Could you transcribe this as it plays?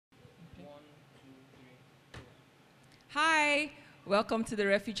Hi, welcome to the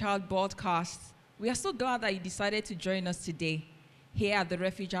Refuge House broadcast. We are so glad that you decided to join us today. Here at the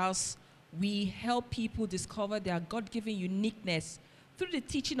Refuge House, we help people discover their God-given uniqueness through the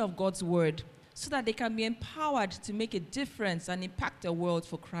teaching of God's word so that they can be empowered to make a difference and impact the world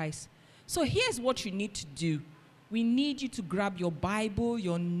for Christ. So here's what you need to do. We need you to grab your Bible,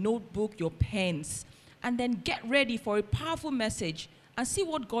 your notebook, your pens, and then get ready for a powerful message and see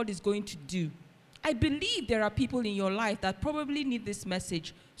what God is going to do. I believe there are people in your life that probably need this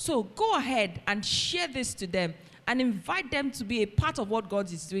message. So go ahead and share this to them and invite them to be a part of what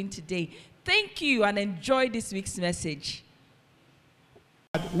God is doing today. Thank you and enjoy this week's message.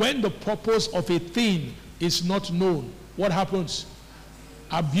 When the purpose of a thing is not known, what happens?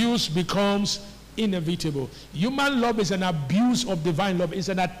 Abuse becomes inevitable. Human love is an abuse of divine love. It's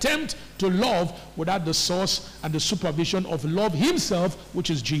an attempt to love without the source and the supervision of love himself,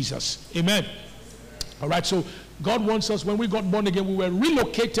 which is Jesus. Amen. All right, so God wants us, when we got born again, we were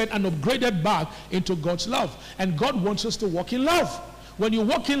relocated and upgraded back into God's love. And God wants us to walk in love. When you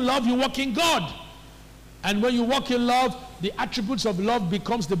walk in love, you walk in God. And when you walk in love, the attributes of love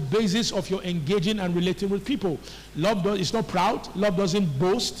becomes the basis of your engaging and relating with people. Love is not proud. Love doesn't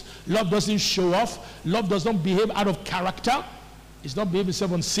boast. Love doesn't show off. Love does not behave out of character. It's not behave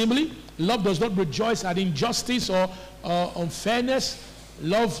itself unseemly. Love does not rejoice at injustice or unfairness.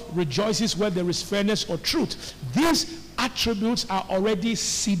 Love rejoices where there is fairness or truth. These attributes are already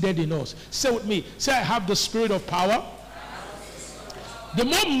seeded in us. Say with me. Say, I have the spirit of power. The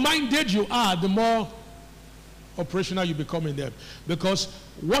more minded you are, the more operational you become in them. Because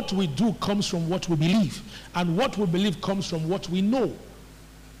what we do comes from what we believe. And what we believe comes from what we know.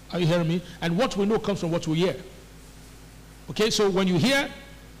 Are you hearing me? And what we know comes from what we hear. Okay, so when you hear,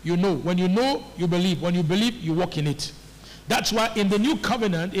 you know. When you know, you believe. When you believe, you walk in it. That's why in the new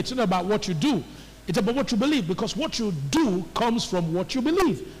covenant, it's not about what you do. It's about what you believe. Because what you do comes from what you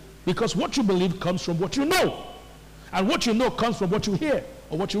believe. Because what you believe comes from what you know. And what you know comes from what you hear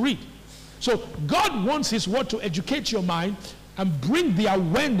or what you read. So God wants his word to educate your mind and bring the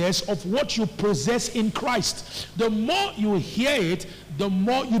awareness of what you possess in Christ. The more you hear it, the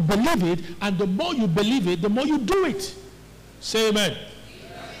more you believe it. And the more you believe it, the more you do it. Say amen.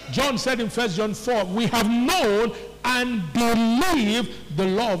 John said in 1 John 4, we have known and believe the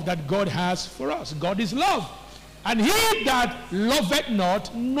love that God has for us. God is love. And he that loveth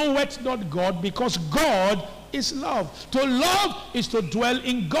not, knoweth not God, because God is love. To love is to dwell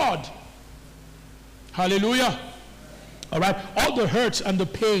in God. Hallelujah. All right. All the hurts and the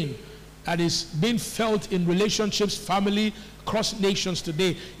pain that is being felt in relationships, family, cross nations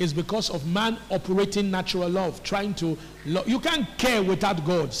today is because of man operating natural love, trying to love. You can't care without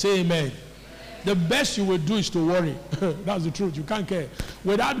God. Say amen. The best you will do is to worry. That's the truth. You can't care.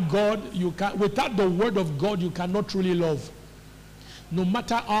 Without God, you can. Without the word of God, you cannot truly love. No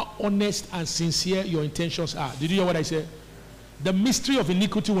matter how honest and sincere your intentions are. Did you hear what I said? The mystery of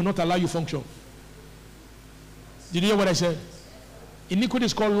iniquity will not allow you function. Did you hear what I said? Iniquity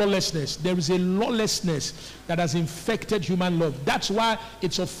is called lawlessness. There is a lawlessness that has infected human love. That's why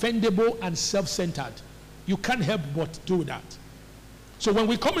it's offendable and self-centered. You can't help but do that. So when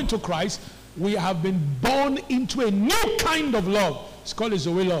we come into Christ, we have been born into a new kind of love. It's called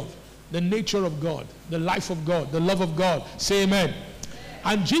Zoe love. The nature of God, the life of God, the love of God. Say amen.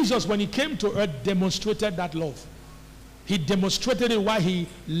 And Jesus, when he came to earth, demonstrated that love. He demonstrated it while he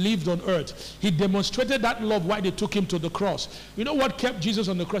lived on earth. He demonstrated that love while they took him to the cross. You know what kept Jesus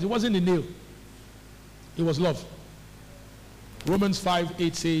on the cross? It wasn't the nail. It was love. Romans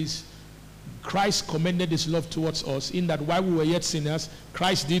 5:8 says, Christ commended his love towards us in that while we were yet sinners,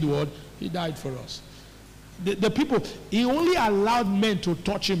 Christ did what? He died for us. The people, he only allowed men to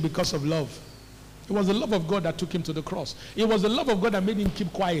touch him because of love. It was the love of God that took him to the cross. It was the love of God that made him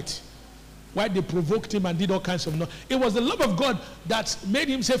keep quiet. Why they provoked him and did all kinds of noise. It was the love of God that made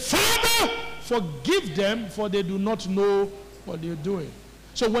him say, Father, forgive them, for they do not know what they're doing.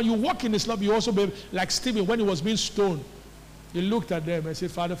 So when you walk in his love, you also be like Stephen when he was being stoned. He looked at them and said,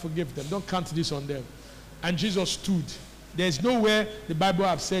 Father, forgive them. Don't count this on them. And Jesus stood. There's nowhere the Bible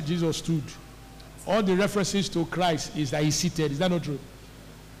have said Jesus stood. All the references to Christ is that he seated. Is that not true?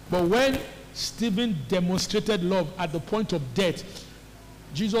 But when Stephen demonstrated love at the point of death,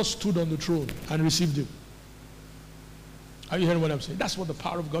 Jesus stood on the throne and received him. Are you hearing what I'm saying? That's what the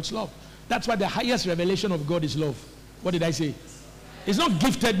power of God's love. That's why the highest revelation of God is love. What did I say? It's not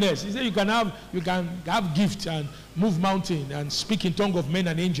giftedness. He said you can have gift and move mountain and speak in tongue of men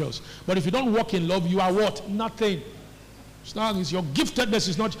and angels. But if you don't walk in love, you are what? Nothing. It's not. It's your giftedness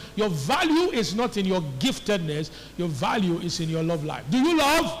is not. Your value is not in your giftedness. Your value is in your love life. Do you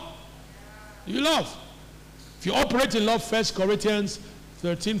love? Do you love? If you operate in love, 1 Corinthians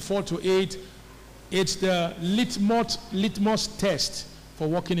 13, 4-8, it's the litmus test for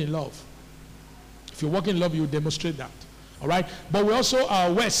walking in love. If you walk in love, you demonstrate that. All right? But we also are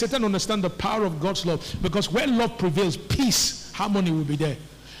aware, Satan understands the power of God's love. Because when love prevails, peace, harmony will be there.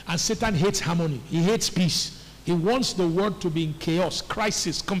 And Satan hates harmony. He hates peace. He wants the world to be in chaos,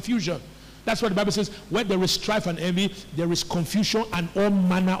 crisis, confusion. That's what the Bible says. Where there is strife and envy, there is confusion and all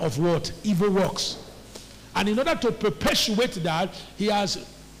manner of what? Evil works. And in order to perpetuate that, he has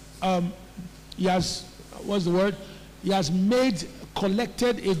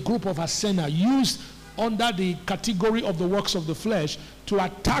collected a group of ascena used under the category of the works of the flesh to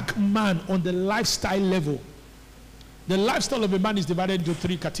attack man on the lifestyle level. The lifestyle of a man is divided into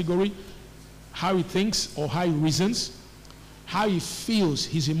 3 categories: how he thinks or how he reasons, how he feels,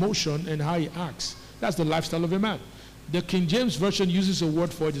 his emotion, and how he acts. That's the lifestyle of a man. The King James Version uses a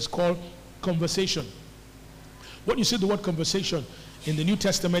word for it. It's called conversation. When you see the word conversation in the New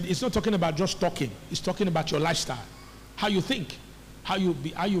Testament, it's not talking about just talking. It's talking about your lifestyle, how you think, how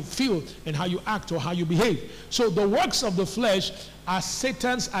you feel, and how you act or how you behave. So the works of the flesh are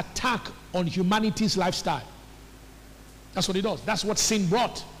Satan's attack on humanity's lifestyle. That's what it does. That's what sin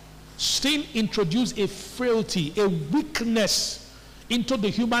brought. Sin introduced a frailty, a weakness into the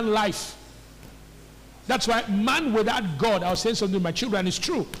human life. That's why man without God, I was saying something to my children, it's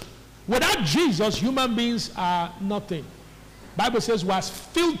true. Without Jesus, human beings are nothing. Bible says was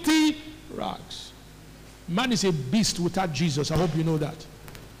filthy rags. Man is a beast without Jesus. I hope you know that.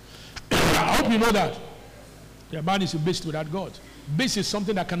 I hope you know that. Yeah, man is a beast without God. Beast is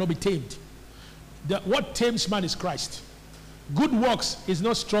something that cannot be tamed. What tames man is Christ. Good works is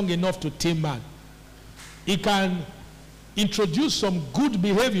not strong enough to tame man. It can introduce some good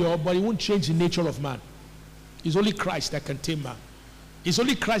behavior, but it won't change the nature of man. It's only Christ that can tame man. It's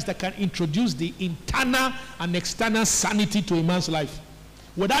only Christ that can introduce the internal and external sanity to a man's life.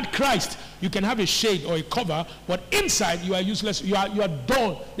 Without Christ, you can have a shade or a cover, but inside you are useless. You are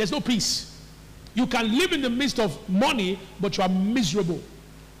dull. There's no peace. You can live in the midst of money, but you are miserable.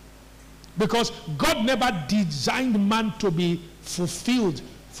 Because God never designed man to be fulfilled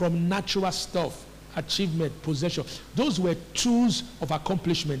from natural stuff, achievement, possession. Those were tools of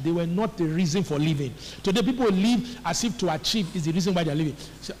accomplishment. They were not the reason for living. Today people live as if to achieve is the reason why they're living.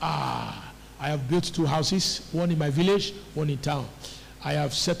 Say, I have built 2 houses, one in my village, one in town. I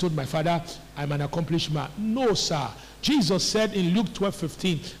have settled my father. I'm an accomplished man. No, sir. Jesus said in Luke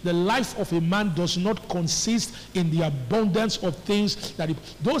 12:15, the life of a man does not consist in the abundance of things that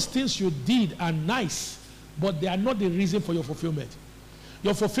those things you did are nice, but they are not the reason for your fulfillment.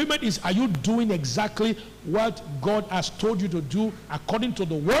 Your fulfillment is, are you doing exactly what God has told you to do according to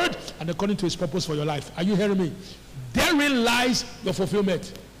the word and according to his purpose for your life? Are you hearing me? Therein lies your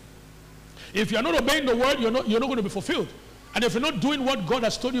fulfillment. If you're not obeying the word, you're not going to be fulfilled. And if you're not doing what God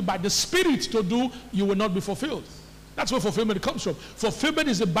has told you by the Spirit to do, you will not be fulfilled. That's where fulfillment comes from. Fulfillment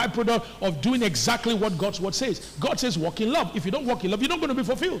is a byproduct of doing exactly what God's word says. God says walk in love. If you don't walk in love, you're not going to be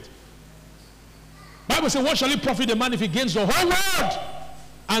fulfilled. Bible says, what shall it profit a man if he gains the whole world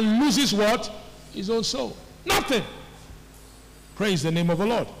and loses what? His own soul. Nothing. Praise the name of the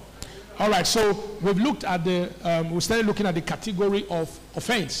Lord. All right, so we've looked at we started looking at the category of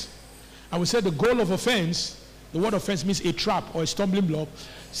offense. And we said the goal of offense, the word offense means a trap or a stumbling block.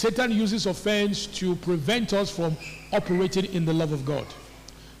 Satan uses offense to prevent us from operating in the love of God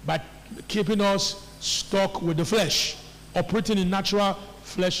by keeping us stuck with the flesh, operating in natural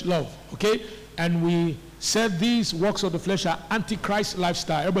flesh love. Okay? And we said these works of the flesh are antichrist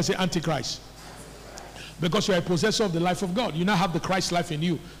lifestyle. Everybody say antichrist. Because you are a possessor of the life of God. You now have the Christ life in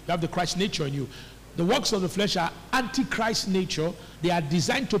you. You have the Christ nature in you. The works of the flesh are antichrist nature. They are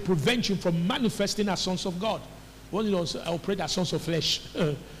designed to prevent you from manifesting as sons of God. When you don't operate as sons of flesh.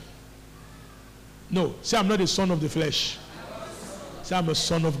 No, say I'm not a son of the flesh. Say I'm a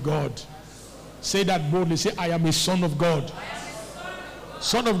son of God. Say that boldly. Say I am a son of God.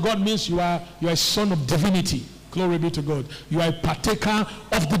 Son of God means you are a son of divinity. Glory be to God. You are a partaker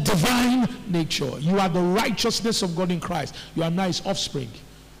of the divine nature. You are the righteousness of God in Christ. You are now his offspring.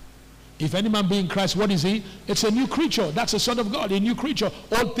 If any man be in Christ, what is he? It's a new creature. That's a son of God, a new creature.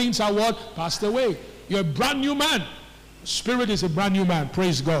 All things are what? Passed away. You're a brand new man. Spirit is a brand new man.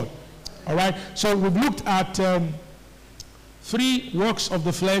 Praise God. All right. So we've looked at 3 works of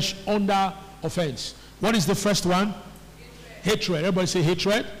the flesh under offense. What is the first one? Hatred. Everybody say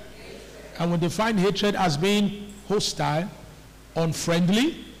hatred. And we define hatred as being hostile,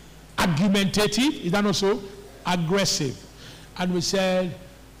 unfriendly, argumentative. Is that also? Aggressive. And we said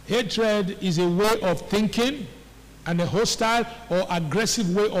hatred is a way of thinking, and a hostile or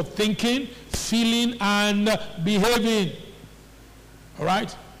aggressive way of thinking, feeling, and behaving. All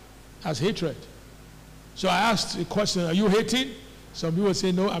right? That's hatred. So I asked a question, are you hating? Some people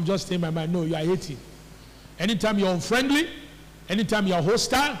say, no, I'm just in my mind. No, you are hating. Anytime you're unfriendly, anytime you're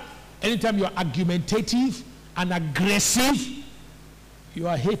hostile, anytime you're argumentative and aggressive, you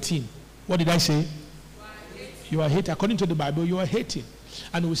are hating. What did I say? You are hating. According to the Bible, you are hating.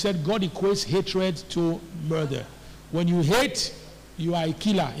 And we said God equates hatred to murder. When you hate, you are a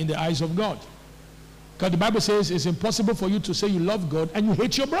killer in the eyes of God. Because the Bible says it's impossible for you to say you love God and you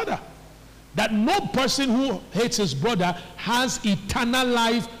hate your brother. That no person who hates his brother has eternal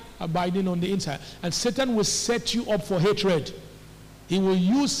life abiding on the inside. And Satan will set you up for hatred. He will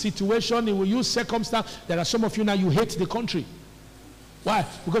use situation, he will use circumstance. There are some of you now, you hate the country. Why?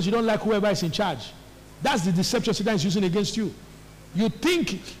 Because you don't like whoever is in charge. That's the deception Satan is using against you. You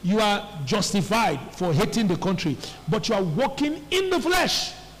think you are justified for hating the country, but you are walking in the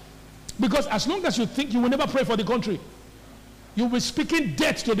flesh. Because as long as you think, you will never pray for the country. You will be speaking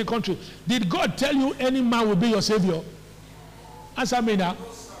death to the country. Did God tell you any man will be your savior? Answer me now.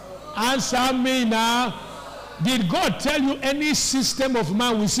 Answer me now. Did God tell you any system of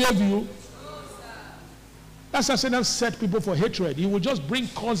man will save you? That's how Satan set people for hatred. He will just bring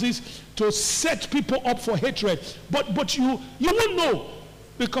causes to set people up for hatred. But you won't know.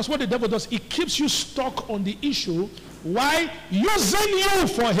 Because what the devil does, he keeps you stuck on the issue. Why? Using you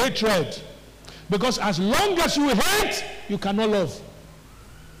for hatred. Because as long as you hate, you cannot love.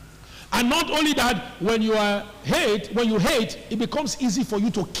 And not only that, when you hate, it becomes easy for you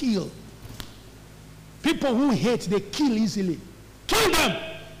to kill. People who hate, they kill easily. Kill them.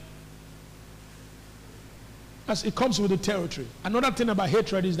 As it comes with the territory. Another thing about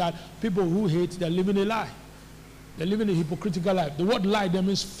hatred is that people who hate, they're living a lie. They're living a hypocritical life. The word lie there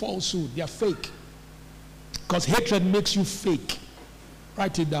means falsehood. They're fake. Because hatred makes you fake.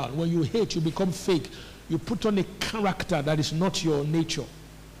 Write it down. When you hate, you become fake. You put on a character that is not your nature.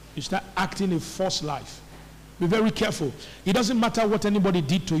 You start acting a false life. Be very careful. It doesn't matter what anybody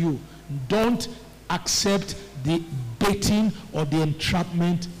did to you. Don't accept the baiting or the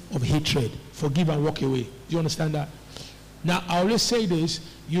entrapment of hatred. Forgive and walk away. Do you understand that? Now, I always say this.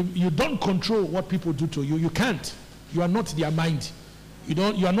 You don't control what people do to you. You can't. You are not their mind.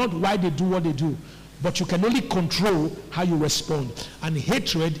 You are not why they do what they do. But you can only control how you respond. And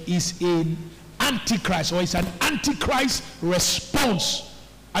hatred is an antichrist, or it's an antichrist response.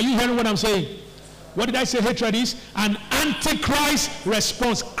 Are you hearing what I'm saying? What did I say hatred is? An antichrist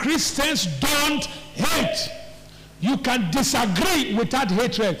response. Christians don't hate. You can disagree without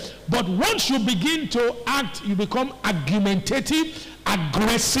hatred. But once you begin to act, you become argumentative,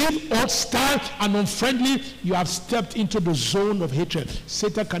 aggressive, hostile, and unfriendly. You have stepped into the zone of hatred.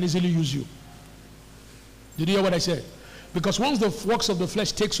 Satan can easily use you. Did you hear what I said? Because once the works of the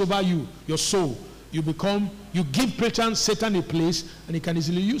flesh takes over you, your soul, you give Satan a place, and he can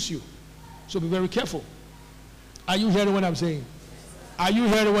easily use you. So be very careful. Are you hearing what I'm saying? Are you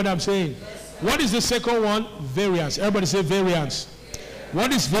hearing what I'm saying? What is the second one? Variance. Everybody say variance.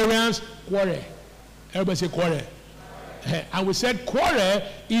 What is variance? Quarrel. Everybody say quarrel. And we said quarrel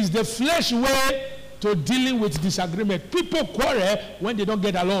is the flesh way to dealing with disagreement. People quarrel when they don't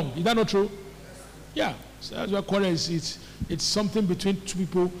get along. Is that not true? Yeah. So that's why quarrel is. It's something between two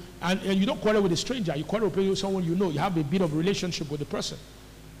people. And you don't quarrel with a stranger. You quarrel with someone you know. You have a bit of relationship with the person.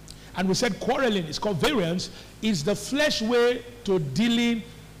 And we said quarreling, it's called variance, is the flesh way to dealing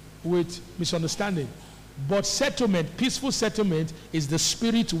with misunderstanding. But settlement, peaceful settlement, is the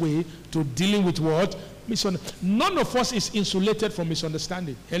spirit way to dealing with what? None of us is insulated from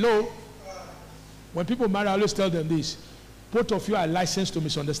misunderstanding. Hello? When people marry, I always tell them this. Both of you are licensed to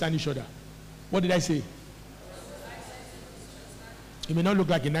misunderstand each other. What did I say? It may not look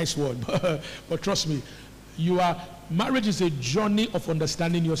like a nice word, but trust me, marriage is a journey of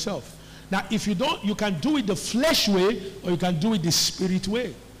understanding yourself. Now, if you don't, you can do it the flesh way, or you can do it the spirit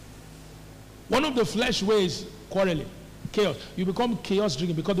way. One of the flesh ways, quarreling, chaos. You become chaos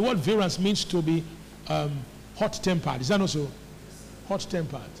drinking, because the word variance means to be hot-tempered. Is that not so?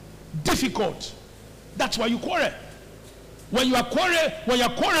 Hot-tempered. Difficult. That's why you quarrel. When you are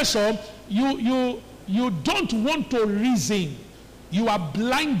quarrelsome, you don't want to reason. You are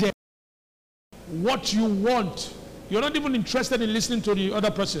blinded. What you want. You're not even interested in listening to the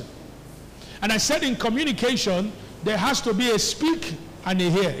other person. And I said in communication, there has to be a speak and a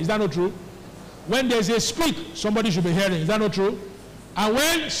hear. Is that not true? When there's a speak, somebody should be hearing. Is that not true? And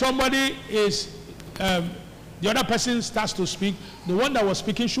when somebody is, the other person starts to speak, the one that was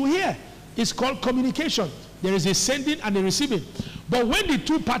speaking should hear. It's called communication. There is a sending and a receiving. But when the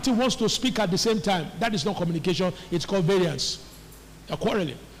two parties wants to speak at the same time, that is not communication. It's called variance.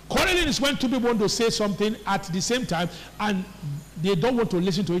 Quarreling. Quarreling is when two people want to say something at the same time and they don't want to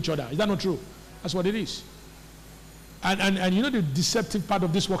listen to each other. Is that not true? That's what it is. And you know the deceptive part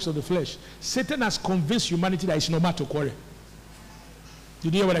of this works of the flesh. Satan has convinced humanity that it's normal to quarrel.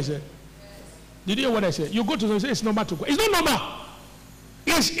 Did you hear what I said? Did you hear what I said? You go to them and say it's normal to quarrel. It's not normal.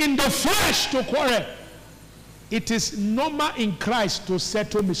 It's in the flesh to quarrel. It is normal in Christ to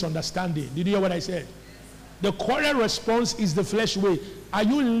settle misunderstanding. Did you hear what I said? The quarrel response is the flesh way. Are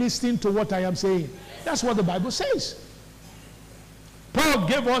you listening to what I am saying? That's what the Bible says. Paul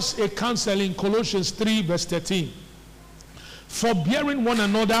gave us a counsel in Colossians 3 verse 13. Forbearing one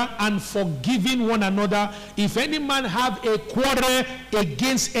another and forgiving one another, if any man have a quarrel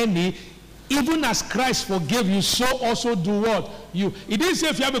against any, even as Christ forgave you, so also do what? You. He didn't say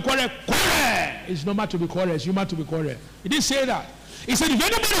if you have a quarrel, quarrel. It's normal to be quarrel. It's human to be quarrel. He didn't say that. He said if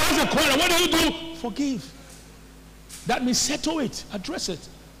anybody has a quarrel, what do you do? Forgive. That means settle it. Address it.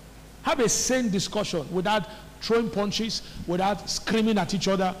 Have a sane discussion without throwing punches, without screaming at each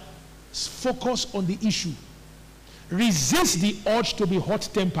other. Focus on the issue. Resist the urge to be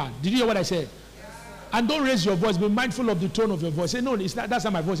hot-tempered. Did you hear what I said? And don't raise your voice. Be mindful of the tone of your voice. Say, no, it's not, that's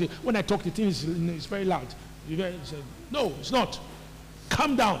not my voice. When I talk, the thing is it's very loud. No, it's not.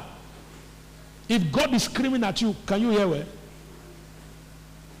 Calm down. If God is screaming at you, can you hear well?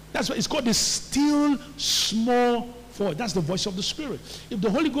 That's what it's called, the still small voice. That's the voice of the Spirit. If the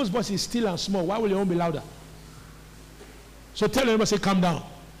Holy Ghost voice is still and small, why will your own be louder? So tell everybody, say, calm down.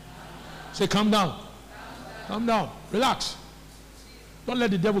 Say, calm down. Calm down. Relax. Don't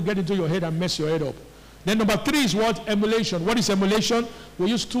let the devil get into your head and mess your head up. Then number 3 is what? Emulation. What is emulation? We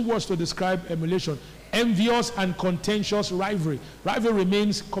use 2 words to describe emulation. Envious and contentious rivalry. Rivalry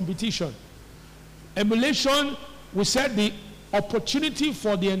means competition. Emulation, we said the opportunity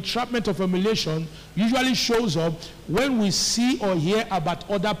for the entrapment of emulation usually shows up when we see or hear about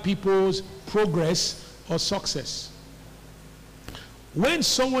other people's progress or success. When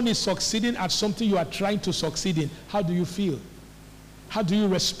someone is succeeding at something you are trying to succeed in, how do you feel? How do you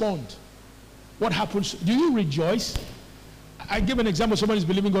respond? What happens? Do you rejoice? I give an example. Somebody is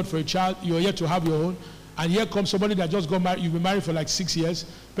believing God for a child. You're here to have your own. And here comes somebody that just got married. You've been married for like 6 years.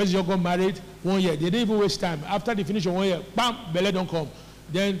 Person just got married 1 year. They didn't even waste time. After they finish 1 year, bam, belly don't come.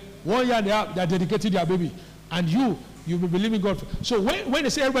 Then 1 year they dedicated their baby. And you've been believing God for. So when they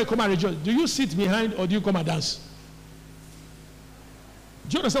say everybody come and rejoice, do you sit behind or do you come and dance?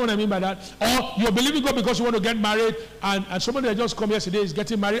 Do you understand what I mean by that? Or you're believing God because you want to get married and somebody that just come yesterday is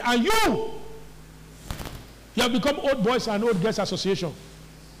getting married and you have become Old Boys and Old Girls Association.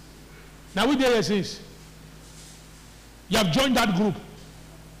 Now we there since. You have joined that group.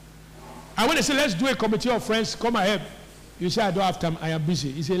 And when they say, let's do a committee of friends, come ahead. You say, I don't have time, I am busy.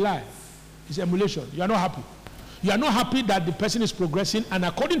 It's a lie. It's emulation. You are not happy. You are not happy that the person is progressing, and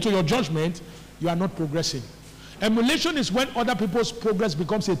according to your judgment, you are not progressing. Emulation is when other people's progress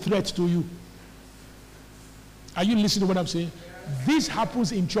becomes a threat to you. Are you listening to what I'm saying? This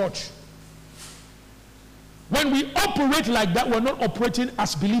happens in church. When we operate like that, we're not operating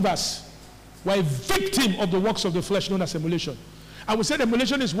as believers. We're a victim of the works of the flesh known as emulation. And we said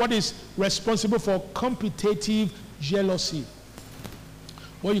emulation is what is responsible for competitive jealousy.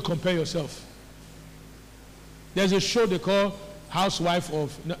 When you compare yourself. There's a show they call Housewife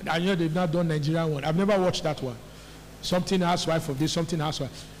of, I know they've not done Nigerian one. I've never watched that one. Something Housewife of this, something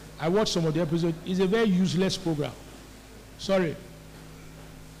Housewife. I watched some of the episodes. It's a very useless program. Sorry.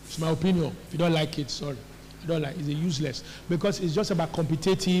 It's my opinion. If you don't like it, sorry. You don't like it. It's a useless. Because it's just about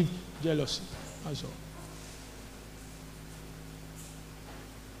competitive jealousy. That's all.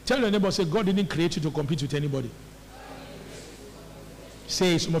 Tell your neighbor, say, God didn't create you to compete with anybody.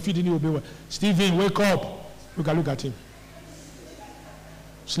 Say, some of you didn't obey one. Stephen, wake up. Look at him.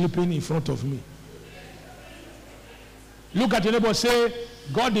 Sleeping in front of me. Look at your neighbor, say,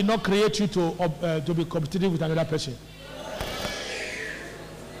 God did not create you to be competitive with another person.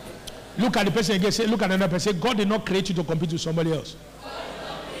 Look at the person again, say, look at another person, say, God did not create you to compete with somebody else.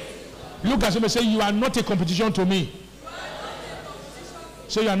 Look at somebody, say, you are not a competition to me.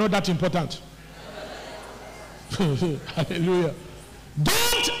 So you are not that important. Hallelujah.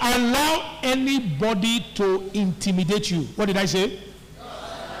 Don't allow anybody to intimidate you. What did I say?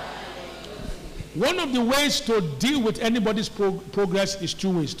 One of the ways to deal with anybody's progress is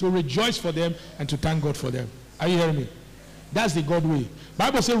 2 ways. To rejoice for them and to thank God for them. Are you hearing me? That's the God way.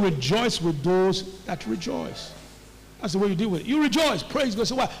 Bible says rejoice with those that rejoice. That's the way you deal with it. You rejoice. Praise God.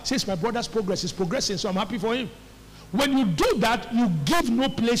 So what? Says my brother's progress is progressing, so I'm happy for him. When you do that, you give no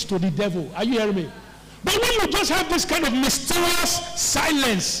place to the devil. Are you hearing me? But when you just have this kind of mysterious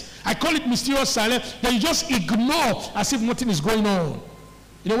silence, I call it mysterious silence, that you just ignore as if nothing is going on.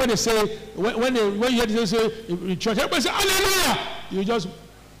 You know when they say, when you hear they say in church, everybody say hallelujah. You just,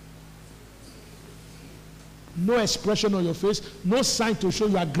 no expression on your face, no sign to show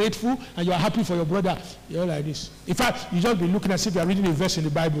you are grateful and you are happy for your brother. You're like this. In fact, you just be looking as if you are reading a verse in the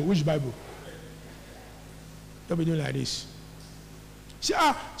Bible. Which Bible? Don't be doing like this. See,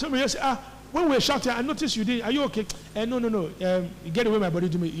 somebody else say, when we were shouting, I noticed you did. Are you okay? No. You get away my body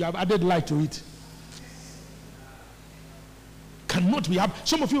to me. You have added light to it. Cannot be happy.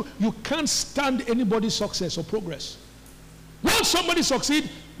 Some of you, you can't stand anybody's success or progress. Once somebody succeeds,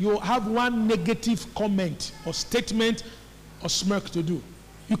 you have one negative comment or statement or smirk to do.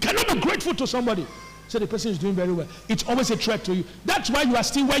 You cannot be grateful to somebody. Say the person is doing very well. It's always a threat to you. That's why you are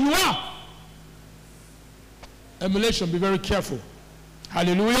still where you are. Emulation, be very careful.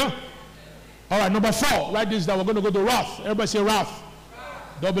 Hallelujah. All right, number 4. Write this down. We're going to go to wrath. Everybody say wrath.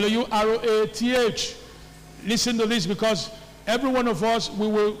 W-R-A-T-H. Listen to this, because every one of us, we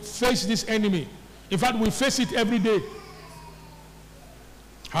will face this enemy. In fact, we face it every day.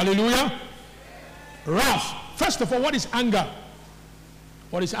 Hallelujah. Wrath. First of all, what is anger?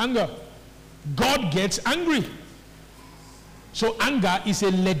 What is anger? God gets angry. So anger is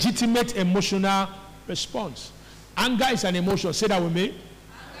a legitimate emotional response. Anger is an emotion. Say that with me.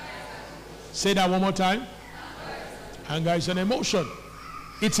 Say that one more time. Anger is an emotion.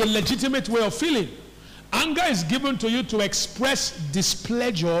 It's a legitimate way of feeling. Anger is given to you to express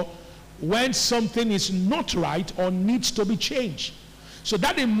displeasure when something is not right or needs to be changed. So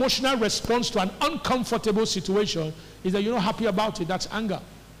that emotional response to an uncomfortable situation is that you're not happy about it. That's anger.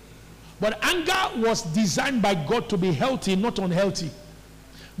 But anger was designed by God to be healthy, not unhealthy.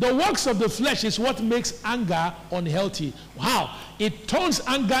 The works of the flesh is what makes anger unhealthy. How? It turns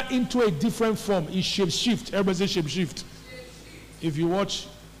anger into a different form. It shape-shift. Everybody say shape-shift. If you watch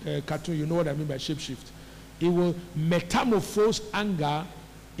a cartoon, you know what I mean by shape-shift. It will metamorphose anger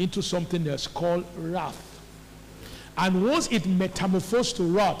into something that's called wrath. And once it metamorphoses to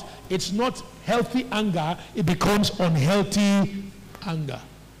wrath, it's not healthy anger, it becomes unhealthy anger.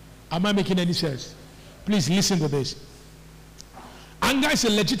 Am I making any sense? Please listen to this. Anger is a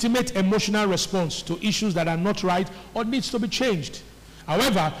legitimate emotional response to issues that are not right or needs to be changed.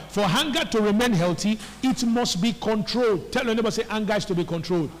 However, for anger to remain healthy, it must be controlled. Tell your neighbor, say anger is to be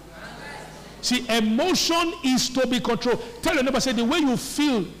controlled. See, emotion is to be controlled. Tell your neighbor, say the way you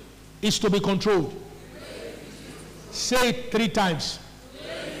feel is to be controlled. Say it 3 times.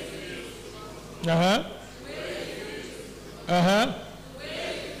 You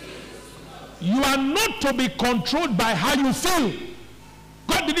are not to be controlled by how you feel.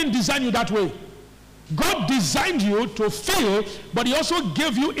 God didn't design you that way. God designed you to feel, but he also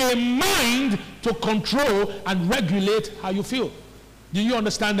gave you a mind to control and regulate how you feel. Do you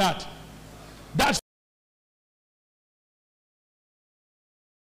understand that? That's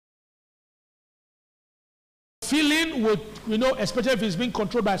feeling would, you know, especially if it's being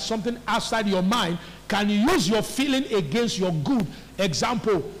controlled by something outside your mind, can you use your feeling against your good?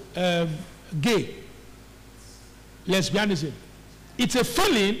 Example, gay, lesbianism. It's a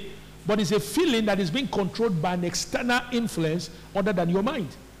feeling, but it's a feeling that is being controlled by an external influence other than your mind.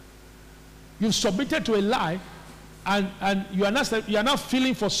 You've submitted to a lie, and you are not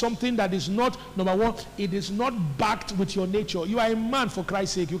feeling for something that is not, number one, it is not backed with your nature. You are a man, for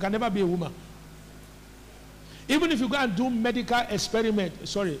Christ's sake. You can never be a woman. Even if you go and do medical treatment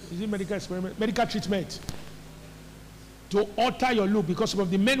to alter your look, because some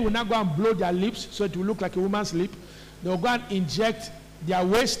of the men will now go and blow their lips so it will look like a woman's lip. They'll go and inject their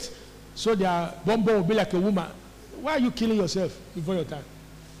waist so their bum will be like a woman. Why are you killing yourself before your time?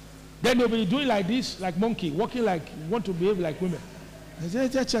 Then they'll be doing like this, like monkey, walking like you want to behave like women.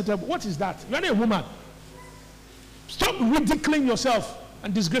 What is that? You're not a woman. Stop ridiculing yourself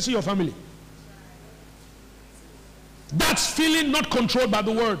and disgracing your family. That's feeling not controlled by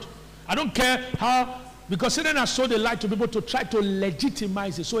the word. I don't care how, because Satan has sold a lie to people to try to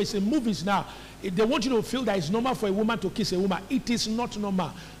legitimize it. So it's in movies now. They want you to feel that it's normal for a woman to kiss a woman. It is not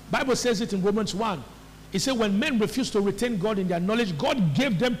normal. Bible says it in Romans 1. It said when men refuse to retain God in their knowledge, God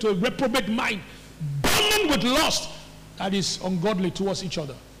gave them to a reprobate mind, burning with lust that is ungodly towards each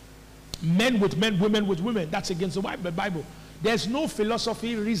other. Men with men, women with women. That's against the Bible. There's no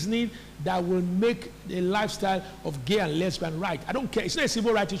philosophy, reasoning that will make a lifestyle of gay and lesbian right. I don't care. It's not a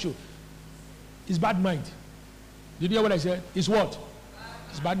civil rights issue. It's bad mind. Did you hear what I said? It's what?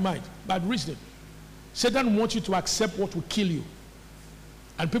 It's bad mind, bad reasoning. Satan wants you to accept what will kill you.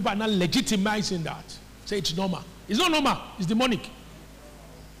 And people are not legitimizing that. Say it's normal. It's not normal. It's demonic.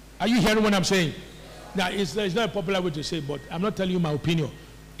 Are you hearing what I'm saying? Now, it's not a popular way to say, but I'm not telling you my opinion.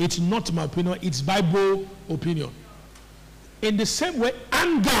 It's not my opinion. It's Bible opinion. In the same way,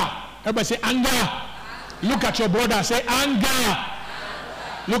 anger. Everybody say anger. Look at your brother. Say anger.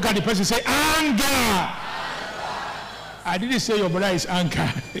 Look at the person. Say anger. I didn't say your brother is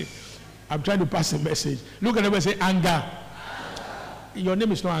anger. I'm trying to pass a message. Look at everybody. Say anger. Your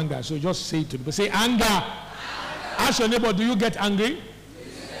name is not anger, so just say it to people. Say anger. Ask your neighbor, do you get angry?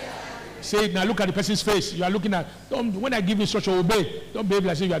 Say it now. Look at the person's face. You are looking at. When I give you instruction, obey. Don't behave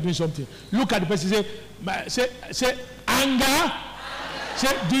like you are doing something. Look at the person. Say anger.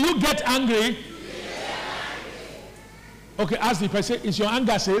 Say, do you get angry? Okay, ask the person. Is your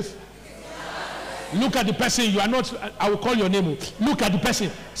anger safe? Look at the person. You are not. I will call your name. Look at the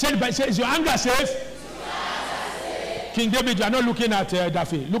person. Say, is your anger safe? King David, you are not looking at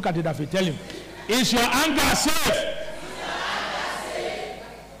Daffy. Look at the Daffy. Tell him. Is your anger safe?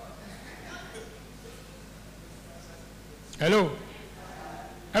 Hello?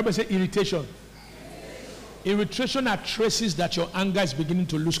 Everybody say irritation. Irritation are traces that your anger is beginning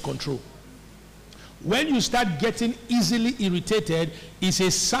to lose control. When you start getting easily irritated, it's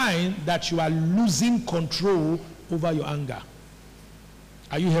a sign that you are losing control over your anger.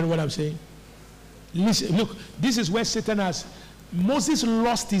 Are you hearing what I'm saying? Listen, look, this is where Satan has. Moses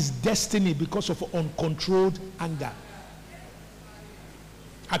lost his destiny because of uncontrolled anger.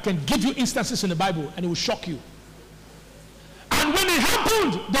 I can give you instances in the Bible and it will shock you. And when it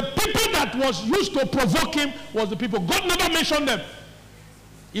happened, the people that was used to provoke him was the people. God never mentioned them.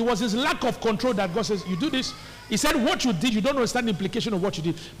 It was his lack of control that God says, you do this. He said, what you did, you don't understand the implication of what you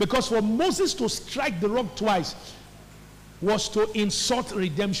did. Because for Moses to strike the rock twice was to insult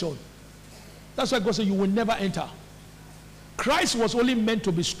redemption. That's why God said, you will never enter. Christ was only meant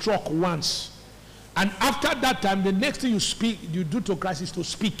to be struck once. And after that time, the next thing you do to Christ is to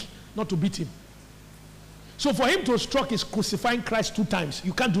speak, not to beat him. So for him to struck is crucifying Christ 2 times.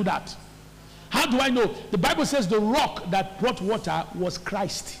 You can't do that. How do I know? The Bible says the rock that brought water was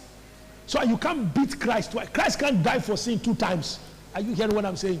Christ. So you can't beat Christ twice. Christ can't die for sin 2 times. Are you hearing what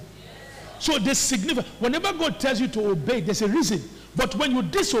I'm saying? Yes. So there's significant. Whenever God tells you to obey, there's a reason. But when you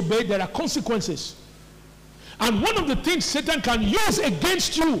disobey, there are consequences. And one of the things Satan can use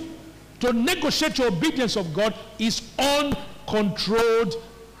against you to negotiate your obedience of God is uncontrolled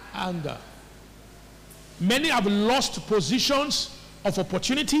anger. Many have lost positions of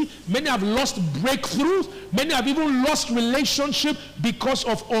opportunity. Many have lost breakthroughs. Many have even lost relationship because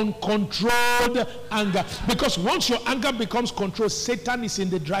of uncontrolled anger. Because once your anger becomes controlled, Satan is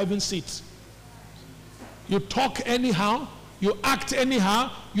in the driving seat. You talk anyhow, you act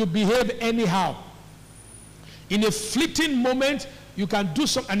anyhow, you behave anyhow. In a fleeting moment, you can do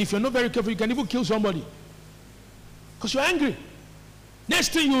something, and if you're not very careful, you can even kill somebody. Because you're angry. Next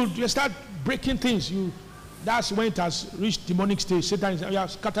thing you start breaking things. That's when it has reached demonic stage. Satan is, oh yeah,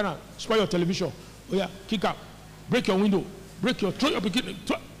 scatter out, spoil your television. Oh yeah, kick out, break your window, throw your beginning.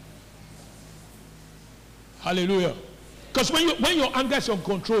 Hallelujah. Because when your anger is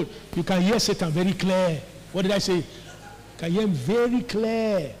uncontrolled, you can hear Satan very clear. What did I say? You can hear him very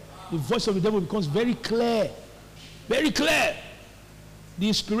clear. The voice of the devil becomes very clear. Very clear. The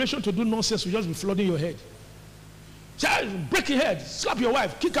inspiration to do nonsense will just be flooding your head. Break your head, slap your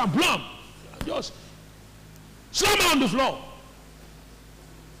wife, kick and blam. Just slam her on the floor.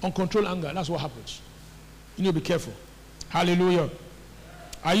 Uncontrolled anger, that's what happens. You need to be careful. Hallelujah.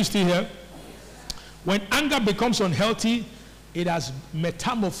 Are you still here? When anger becomes unhealthy, it has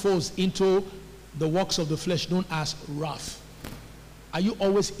metamorphosed into the works of the flesh known as wrath. Are you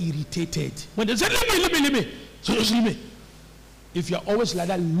always irritated? When they say, leave me. So just leave me. If you're always like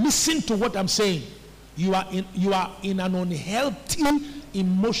that, listen to what I'm saying. You are in an unhealthy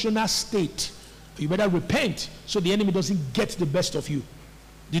emotional state. You better repent so the enemy doesn't get the best of you.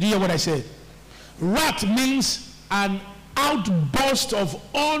 Did you hear what I said? Wrath means an outburst of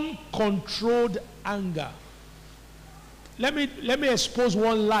uncontrolled anger. Let me expose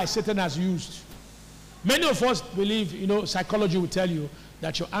one lie Satan has used. Many of us believe, psychology will tell you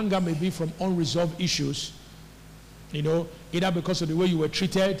that your anger may be from unresolved issues. Either because of the way you were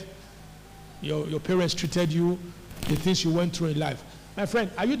treated, your parents treated you, the things you went through in life. My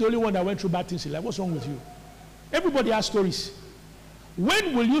friend, are you the only one that went through bad things in life? What's wrong with you? Everybody has stories.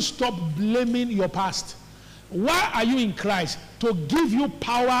 When will you stop blaming your past? Why are you in Christ? To give you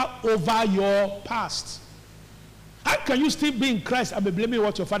power over your past. How can you still be in Christ and be blaming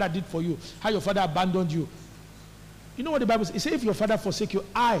what your father did for you? How your father abandoned you? You know what the Bible says? It says if your father forsake you,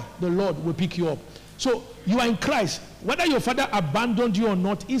 I, the Lord, will pick you up. So you are in Christ. Whether your father abandoned you or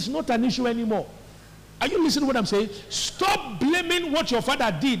not is not an issue anymore. Are you listening to what I'm saying? Stop blaming what your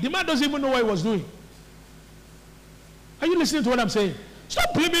father did. The man doesn't even know what he was doing. Are you listening to what I'm saying?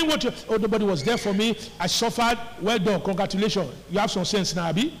 Stop blaming what you, oh, nobody was there for me. I suffered. Well done. Congratulations. You have some sense now,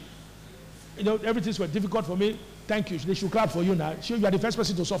 Abi. You know, everything's was difficult for me. Thank you. They should clap for you now. Sure, you are the first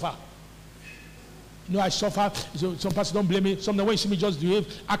person to suffer. You know, I suffer. So some person don't blame me. Sometimes when you see me just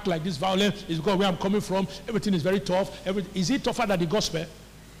behave, act like this violent, it's because where I'm coming from, everything is very tough. Is it tougher than the gospel?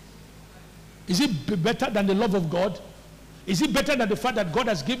 Is it better than the love of God? Is it better than the fact that God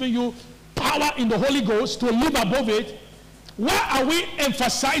has given you power in the Holy Ghost to live above it? Why are we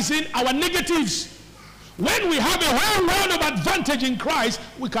emphasizing our negatives? When we have a whole world of advantage in Christ,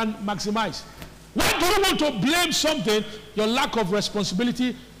 we can maximize. Why do you want to blame something, your lack of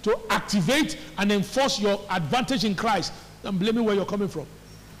responsibility to activate and enforce your advantage in Christ, and blaming where you're coming from?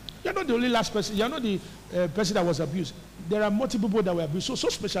 You're not the only last person. You're not the person that was abused. There are multiple people that were abused. So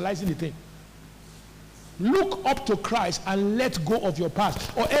specialize in the thing. Look up to Christ and let go of your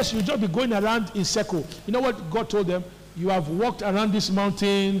past, or else you'll just be going around in circle. You know what God told them? You have walked around this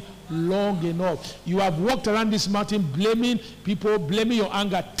mountain long enough. You have walked around this mountain blaming people, blaming your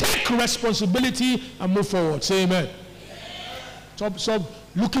anger. Take responsibility and move forward. Say amen. Stop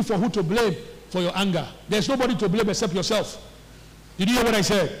looking for who to blame for your anger. There's nobody to blame except yourself. Did you hear what I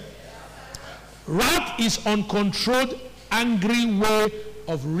said? Wrath is uncontrolled, angry way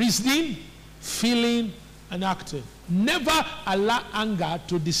of reasoning, feeling, and acting. Never allow anger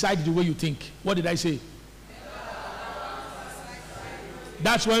to decide the way you think. What did I say?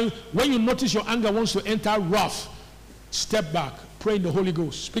 That's when you notice your anger wants to enter wrath, step back, pray in the Holy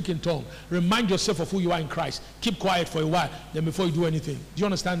Ghost, speak in tongues, remind yourself of who you are in Christ, keep quiet for a while, then before you do anything. Do you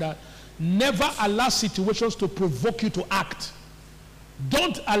understand that? Never allow situations to provoke you to act.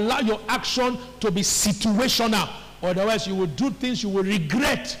 Don't allow your action to be situational, otherwise you will do things you will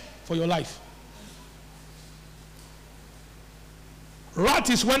regret for your life.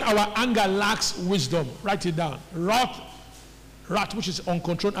 Wrath is when our anger lacks wisdom. Write it down. Wrath, which is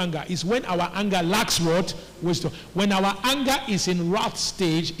uncontrolled anger, is when our anger lacks what? Wisdom. When our anger is in wrath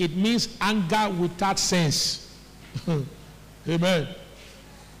stage, it means anger without sense. Amen.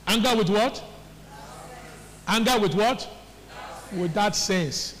 Anger with what? Anger with what? Without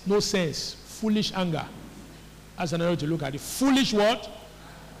sense. No sense. Foolish anger. That's another way to look at it. Foolish what?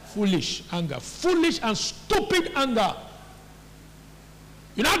 Foolish anger. Foolish and stupid anger.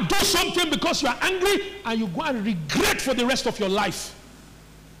 You now do something because you are angry and you go and regret for the rest of your life.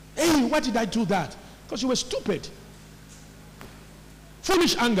 Hey, why did I do that? Because you were stupid.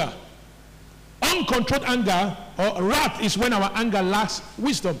 Foolish anger. Uncontrolled anger or wrath is when our anger lacks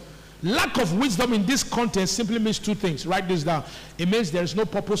wisdom. Lack of wisdom in this context simply means two things. Write this down. It means there is no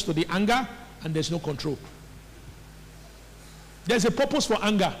purpose to the anger and there's no control. There's a purpose for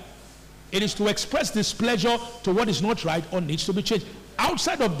anger. It is to express displeasure to what is not right or needs to be changed.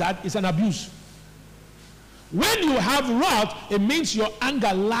 Outside of that is an abuse. When you have wrath, it means your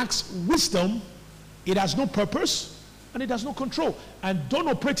anger lacks wisdom, it has no purpose, and it has no control. And don't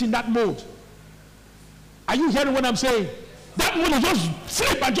operate in that mode. Are you hearing what I'm saying? That mode is just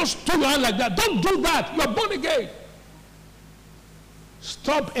flip and just throw your hand like that. Don't do that. You are born again.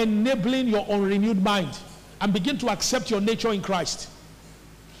 Stop enabling your unrenewed mind and begin to accept your nature in Christ.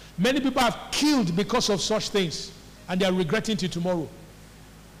 Many people have killed because of such things, and they are regretting it tomorrow.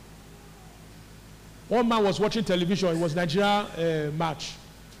 One man was watching television. It was Nigeria match.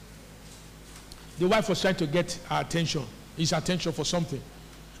 The wife was trying to get his attention for something.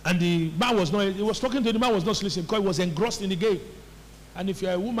 And the man was not, he was talking to the man, was not listening because he was engrossed in the game. And if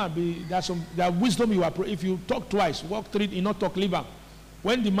you're a woman, there's wisdom you approach. If you talk twice, walk three, you not talk, leave her.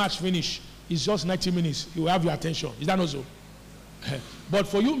 When the match finish, it's just 90 minutes. You will have your attention. Is that not so? But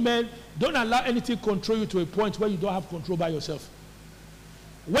for you men, don't allow anything control you to a point where you don't have control by yourself.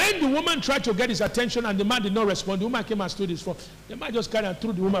 When the woman tried to get his attention and the man did not respond, the woman came and stood his front. The man just kind of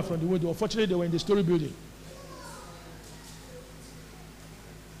threw the woman from the window. Unfortunately, they were in the story building.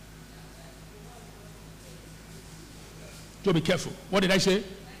 So be careful. What did I say?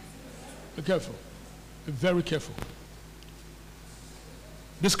 Be careful. Be very careful.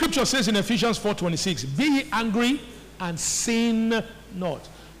 The scripture says in Ephesians 4:26, be ye angry and sin not.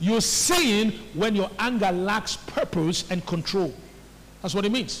 You sin when your anger lacks purpose and control. That's what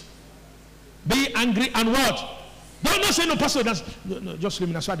it means. Be angry and what? Don't say no, pastor. No, just leave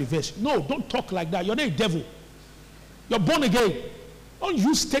me. That's why the verse. No, don't talk like that. You're not a devil. You're born again. Don't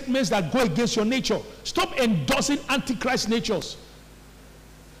use statements that go against your nature. Stop endorsing antichrist natures.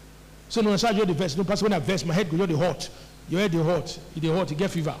 So no, I the verse. No, pastor, when I verse, my head goes the hot. Your head is hot. You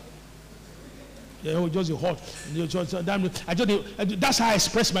get fever. Just hot. That's how I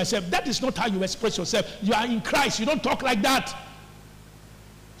express myself. That is not how you express yourself. You are in Christ. You don't talk like that.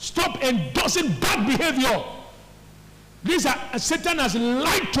 Stop endorsing bad behavior. These are, Satan has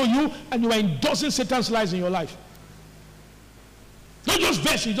lied to you, and you are endorsing Satan's lies in your life. Don't just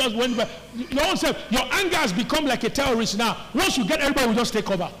verse, you just went back. Your own self, your anger has become like a terrorist now. Once you get everybody will just take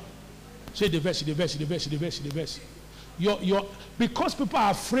cover. Say the verse, the verse, the verse, the verse, the verse. Because people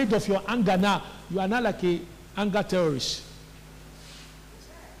are afraid of your anger now, you are now like a anger terrorist.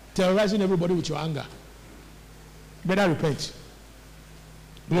 Terrorizing everybody with your anger. Better repent.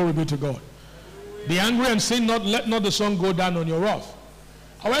 Glory be to God. Be angry and sin not, let not the sun go down on your wrath.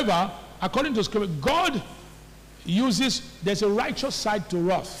 However, according to Scripture, God uses, there's a righteous side to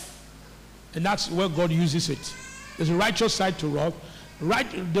wrath. And that's where God uses it. There's a righteous side to wrath.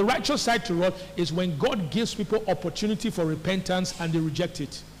 The righteous side to wrath is when God gives people opportunity for repentance and they reject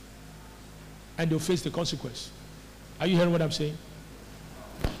it. And they'll face the consequence. Are you hearing what I'm saying?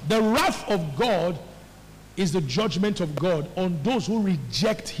 The wrath of God is the judgment of God on those who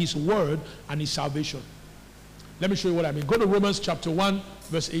reject his word and his salvation. Let me show you what I mean. Go to Romans chapter 1,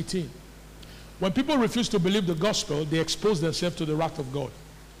 verse 18. When people refuse to believe the gospel, they expose themselves to the wrath of God.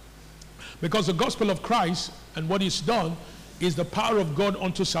 Because the gospel of Christ and what he's done is the power of God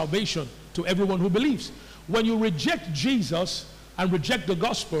unto salvation to everyone who believes. When you reject Jesus and reject the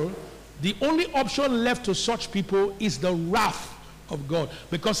gospel, the only option left to such people is the wrath of God.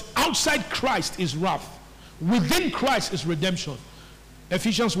 Because outside Christ is wrath. Within Christ is redemption.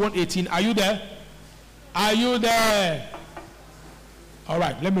 Ephesians 1:18. Are you there? Are you there? All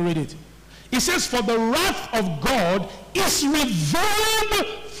right, let me read it. It says, for the wrath of God is revealed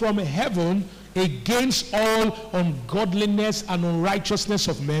from heaven against all ungodliness and unrighteousness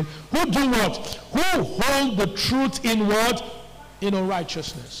of men who do what? Who hold the truth in what? In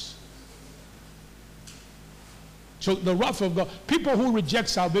unrighteousness. So the wrath of God, people who reject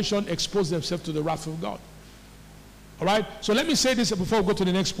salvation expose themselves to the wrath of God. All right? So let me say this before we go to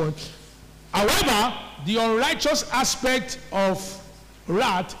the next point. However, the unrighteous aspect of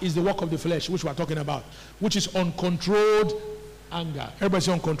wrath is the work of the flesh, which we are talking about, which is uncontrolled anger. Everybody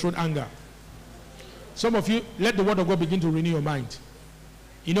say uncontrolled anger. Some of you, let the word of God begin to renew your mind.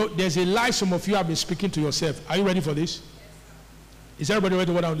 You know, there's a lie some of you have been speaking to yourself. Are you ready for this? Is everybody ready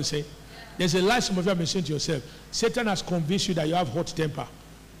for what I want to say? There's a lie some of you have been saying to yourself. Satan has convinced you that you have hot temper.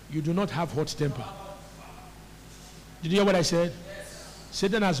 You do not have hot temper. Did you hear what I said?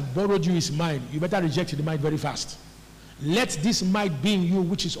 Satan has borrowed you his mind. You better reject the mind very fast. Let this mind be in you,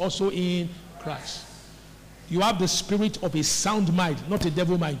 which is also in Christ. You have the spirit of a sound mind, not a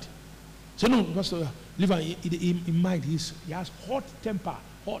devil mind. So no, just live in mind. He has hot temper.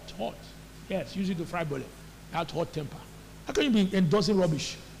 Hot. Yes, use it to fry bullet. He has hot temper. How can you be endorsing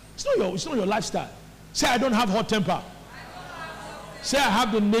rubbish? It's not your lifestyle. Say, I don't have hot temper. Say, I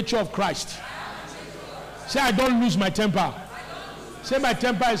have the nature of Christ. Say, I don't lose my temper. Say, my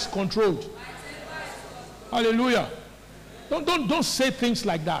temper is controlled. Hallelujah. Don't say things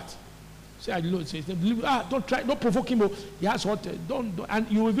like that. Say, I lose. Don't try. Don't provoke him. He has hot. Don't. And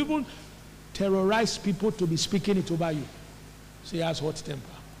you will even terrorize people to be speaking it over you. Say, he has hot temper.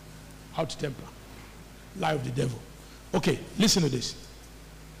 Hot temper. Lie of the devil. Okay, listen to this.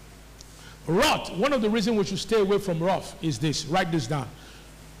 Wrath, one of the reasons we should stay away from wrath is this. Write this down.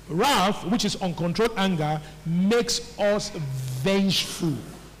 Wrath, which is uncontrolled anger, makes us vengeful.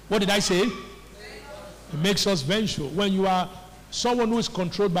 What did I say? It makes us vengeful. When you are someone who is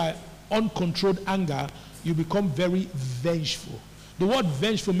controlled by uncontrolled anger, you become very vengeful. The word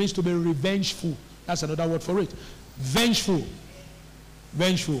vengeful means to be revengeful. That's another word for it. Vengeful.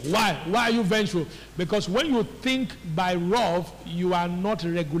 Vengeful. Why? Why are you vengeful? Because when you think by wrath, you are not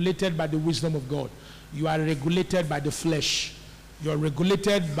regulated by the wisdom of God. You are regulated by the flesh. You are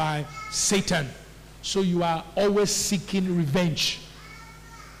regulated by Satan. So you are always seeking revenge.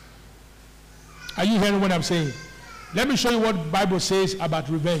 Are you hearing what I'm saying? Let me show you what the Bible says about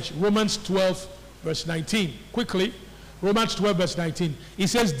revenge. Romans 12, verse 19. Quickly. Romans 12, verse 19. It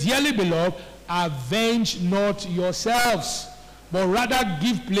says, dearly beloved, avenge not yourselves, but rather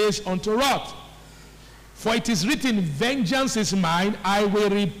give place unto wrath. For it is written, vengeance is mine, I will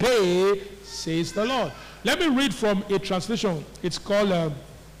repay, says the Lord. Let me read from a translation. It's called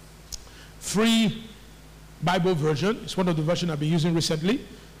Free Bible Version. It's one of the versions I've been using recently.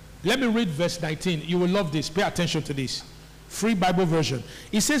 Let me read verse 19. You will love this. Pay attention to this. Free Bible Version.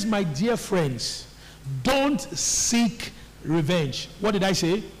 It says, my dear friends, don't seek revenge. What did I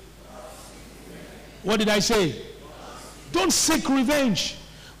say? What did I say? Don't seek revenge,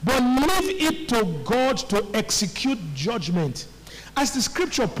 but leave it to God to execute judgment. As the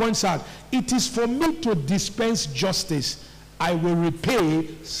scripture points out, it is for me to dispense justice. I will repay,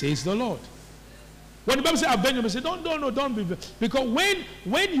 says the Lord. When the Bible says avenge, say, don't be. Because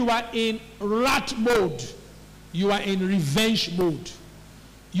when you are in wrath mode, You are in revenge mode.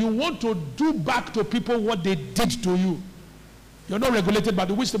 You want to do back to people what they did to you. You're not regulated by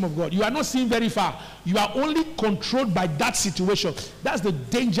the wisdom of God. You are not seeing very far. You are only controlled by that situation. That's the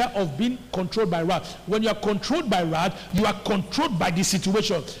danger of being controlled by wrath. When you are controlled by wrath, you are controlled by the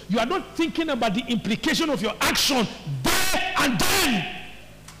situation. You are not thinking about the implication of your action there and then.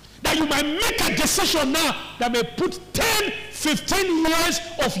 That you might make a decision now that may put 10, 15 years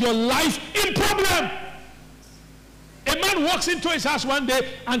of your life in problem. A man walks into his house one day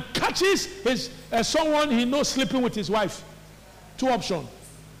and catches someone he knows sleeping with his wife. Two options.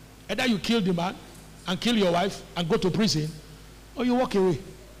 Either you kill the man and kill your wife and go to prison, or you walk away.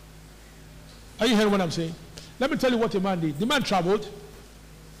 Are you hearing what I'm saying? Let me tell you what the man did. The man traveled,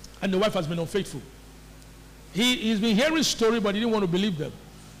 and the wife has been unfaithful. He's been hearing stories, but he didn't want to believe them.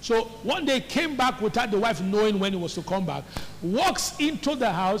 So one day came back without the wife knowing when he was to come back, walks into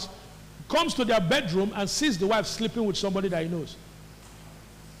the house, comes to their bedroom and sees the wife sleeping with somebody that he knows.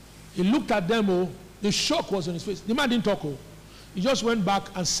 He looked at them, oh, the shock was on his face. The man didn't talk, oh. He just went back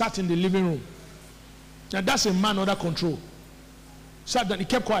and sat in the living room. Now that's a man under control. Sat down, he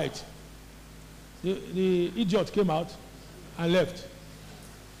kept quiet. The idiot came out and left.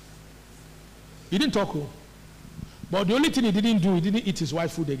 He didn't talk, oh. But the only thing he didn't do, he didn't eat his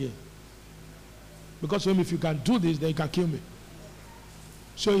wife's food again. Because for him, if you can do this, then you can kill me.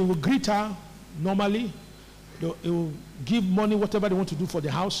 So he will greet her normally. He will give money, whatever they want to do for the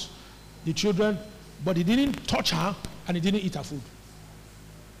house, the children. But he didn't touch her and he didn't eat her food.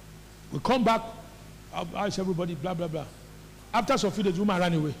 We come back, I ask everybody, blah, blah, blah. After some few days, the woman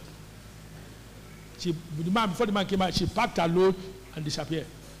ran away. Before the man came out, she packed her load and disappeared.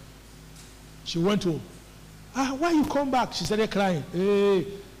 She went home. Why you come back? She started crying. Hey,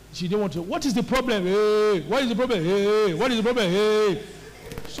 she didn't want to. What is the problem? Hey, what is the problem? Hey, what is the problem? Hey.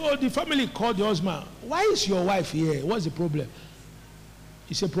 So the family called the husband. Why is your wife here? What's the problem?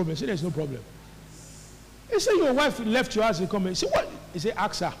 He said, problem. He said, there's no problem. He said, your wife left your house and come in. He said, what? He said,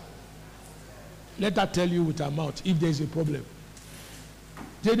 ask her. Let her tell you with her mouth if there's a problem.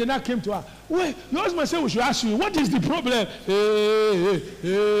 They did not came to her. Wait, your husband said we should ask you, what is the problem? Hey, hey,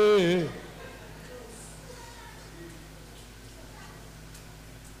 hey.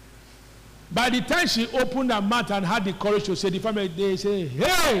 By the time she opened her mouth and had the courage to say, the family, they say,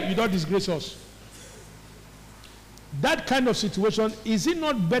 hey, you don't disgrace us. That kind of situation, is it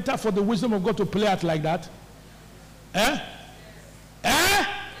not better for the wisdom of God to play out like that? Then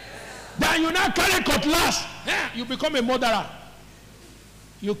you now carry cutlass. You become a murderer.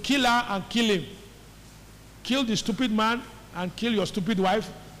 You kill her and kill him. Kill the stupid man and kill your stupid wife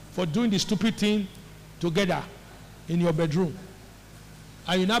for doing the stupid thing together in your bedroom.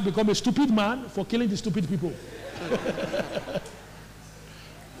 And you now become a stupid man for killing the stupid people.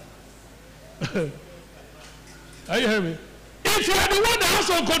 Are you hearing me? If you are the one that has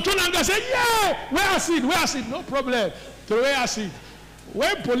some control and they say, yeah, where acid, where acid, no problem. Throw away acid.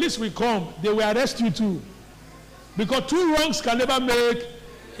 When police will come, they will arrest you too. Because two wrongs can never make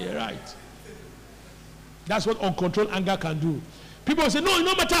a right. That's what uncontrolled anger can do. People say, no,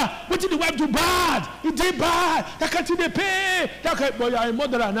 no matter. What did the wife do bad? He did bad. That can't they pay? But you are a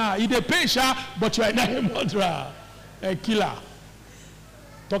murderer now. He did pay, but you are not a murderer. A killer.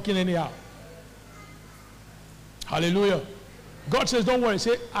 Talking anyhow. Hallelujah. God says, don't worry.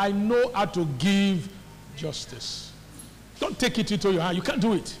 Say, I know how to give justice. Don't take it into your hand. You can't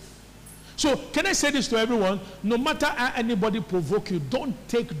do it. So, can I say this to everyone? No matter how anybody provoke you, don't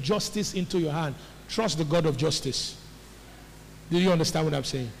take justice into your hand. Trust the God of justice. Do you understand what I'm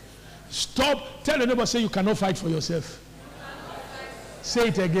saying? Stop. Tell the neighbor, say you cannot fight for yourself. Say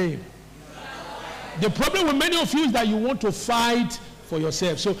it again. The problem with many of you is that you want to fight for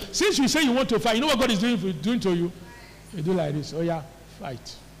yourself. So since you say you want to fight, you know what God is doing to you? You do like this. Oh yeah,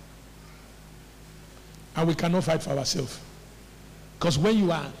 fight. And we cannot fight for ourselves. Because when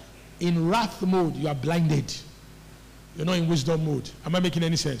you are in wrath mode, you are blinded. You're not in wisdom mode. Am I making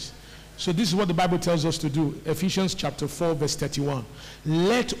any sense? So this is what the Bible tells us to do. Ephesians chapter 4, verse 31.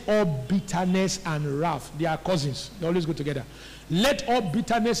 Let all bitterness and wrath, they are cousins. They always go together. Let all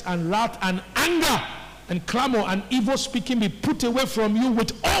bitterness and wrath and anger and clamor and evil speaking be put away from you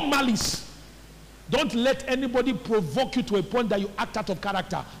with all malice. Don't let anybody provoke you to a point that you act out of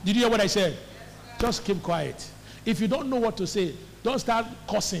character. Did you hear what I said? Just keep quiet. If you don't know what to say, don't start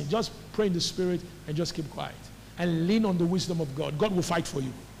cursing. Just pray in the spirit and just keep quiet. And lean on the wisdom of God. God will fight for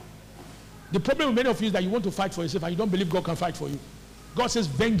you. The problem with many of you is that you want to fight for yourself and you don't believe God can fight for you. God says,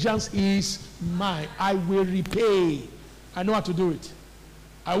 vengeance is mine. I will repay. I know how to do it.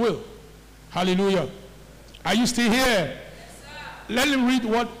 I will. Hallelujah. Are you still here? Yes, let me read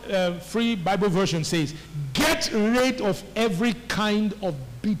what Free Bible Version says. Get rid of every kind of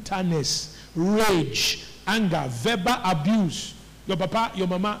bitterness, rage, anger, verbal abuse. Your papa, your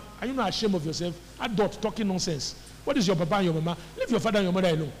mama, are you not ashamed of yourself? Adult talking nonsense. What is your papa and your mama? Leave your father and your mother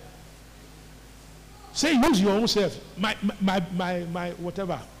alone. Say, use your own self. My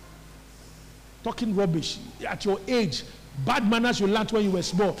whatever. Talking rubbish. At your age, bad manners you learned when you were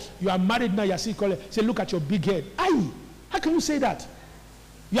small. You are married now, you are still calling. Say, look at your big head. Aye, how can you say that?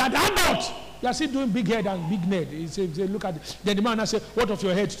 You are the adult. You are still doing big head and big neck. He say, look at it. Then the man say, what of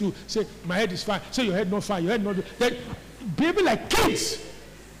your head too? Say, my head is fine. Say, your head not fine. Your head not. Then, baby like kids.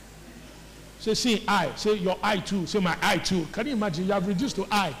 Say, see, eye. Say, your eye too. Say, my eye too. Can you imagine? You have reduced to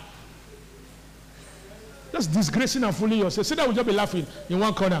eye. That's disgracing and fooling yourself. Say that will just be laughing in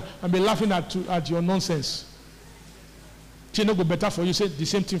one corner and be laughing at your nonsense. It no go better for you. Say the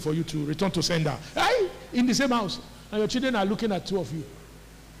same thing for you to return to sender. Aye, in the same house. And your children are looking at two of you.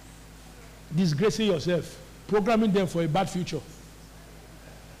 Disgracing yourself. Programming them for a bad future.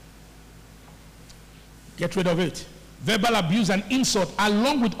 Get rid of it. Verbal abuse and insult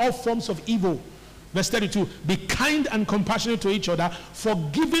along with all forms of evil. Verse 32, be kind and compassionate to each other,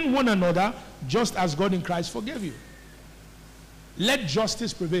 forgiving one another, just as God in Christ forgave you. Let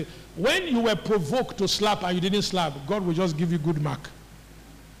justice prevail. When you were provoked to slap and you didn't slap, God will just give you good mark.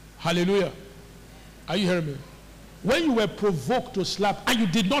 Hallelujah. Are you hearing me? When you were provoked to slap and you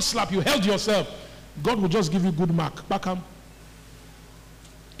did not slap, you held yourself, God will just give you good mark. Back home.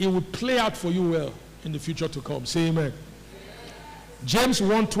 It will play out for you well in the future to come. Say amen. James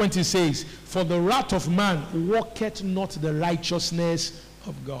 1:20 says, for the wrath of man worketh not the righteousness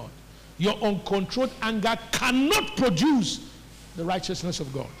of God. Your uncontrolled anger cannot produce the righteousness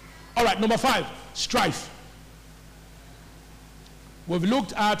of God. All right, number 5, strife. We've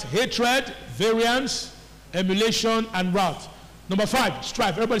looked at hatred, variance, emulation, and wrath. Number 5,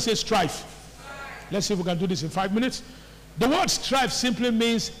 strife. Everybody say strife. Let's see if we can do this in 5 minutes. The word strife simply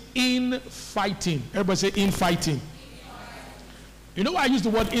means infighting. Everybody say infighting. You know why I use the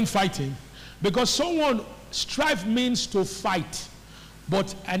word infighting? Because strife means to fight,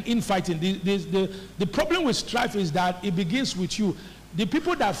 but an infighting. The problem with strife is that it begins with you. The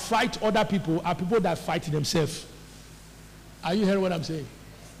people that fight other people are people that fight themselves. Are you hearing what I'm saying?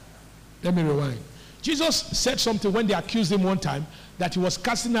 Let me rewind. Jesus said something when they accused him one time that he was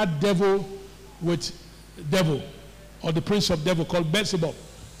casting out devil with devil, or the prince of devil called Beelzebub.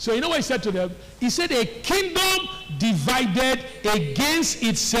 So you know what he said to them? He said, a kingdom divided against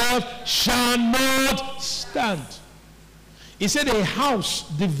itself shall not stand. He said, a house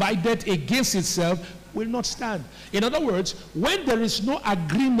divided against itself will not stand. In other words, when there is no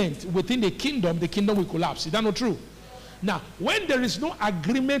agreement within the kingdom will collapse. Is that not true? Now, when there is no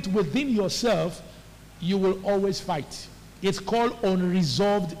agreement within yourself, you will always fight. It's called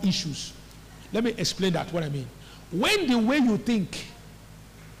unresolved issues. Let me explain that, what I mean. When the way you think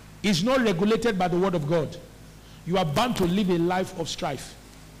is not regulated by the word of God, you are bound to live a life of strife.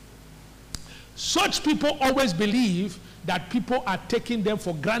 Such people always believe that people are taking them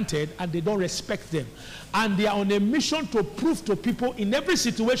for granted and they don't respect them. And they are on a mission to prove to people in every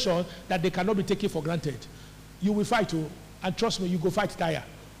situation that they cannot be taken for granted. You will fight, and trust me, you go fight tire.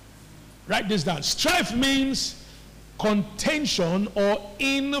 Write this down. Strife means contention or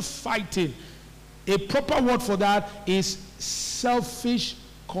infighting. A proper word for that is selfish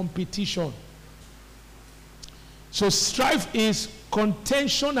competition. So strife is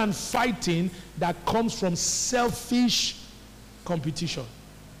contention and fighting that comes from selfish competition.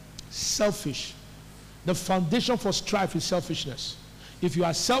 Selfish. The foundation for strife is selfishness. If you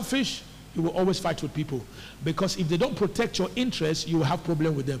are selfish, you will always fight with people, because if they don't protect your interests, you will have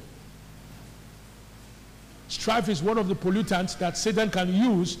problem with them. Strife is one of the pollutants that Satan can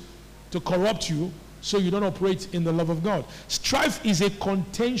use to corrupt you, so you don't operate in the love of God. Strife is a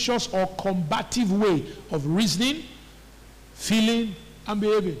contentious or combative way of reasoning, feeling, and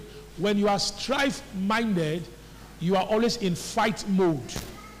behaving. When you are strife-minded, you are always in fight mode.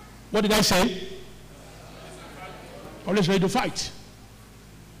 What did I say? Always ready to fight.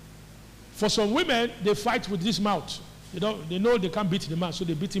 For some women, they fight with this mouth. They know they can't beat the man, so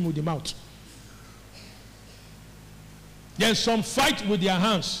they beat him with the mouth. Then some fight with their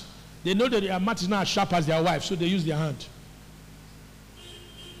hands. They know that their mouth is not as sharp as their wife, so they use their hand.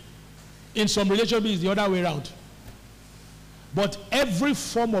 In some relationships, it's the other way around. But every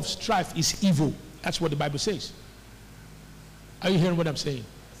form of strife is evil. That's what the Bible says. Are you hearing what I'm saying?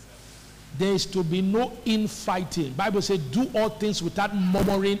 There is to be no infighting. The Bible says, do all things without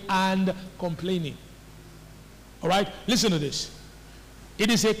murmuring and complaining. All right? Listen to this. It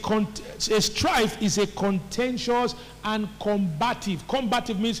is a strife is a contentious and combative.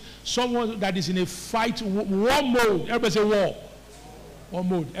 Combative means someone that is in a fight, war mode. Everybody say war. War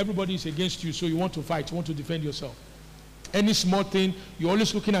mode. Everybody is against you, so you want to fight, you want to defend yourself. Any small thing, you're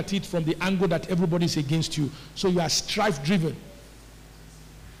always looking at it from the angle that everybody is against you. So you are strife-driven.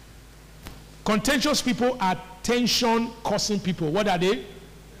 Contentious people are tension-causing people. What are they?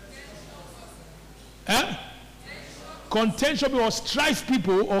 Contentious people or strife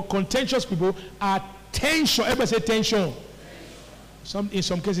people or contentious people are tension. Everybody say tension. In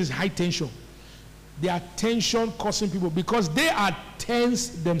some cases, high tension. They are tension-causing people because they are tense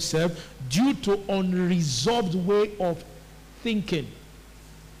themselves due to unresolved way of thinking.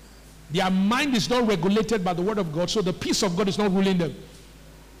 Their mind is not regulated by the word of God, so the peace of God is not ruling them.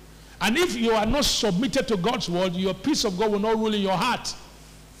 And if you are not submitted to God's word, your peace of God will not rule in your heart.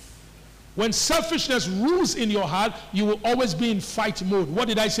 When selfishness rules in your heart, you will always be in fight mode. What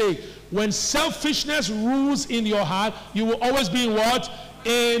did I say? When selfishness rules in your heart, you will always be in what?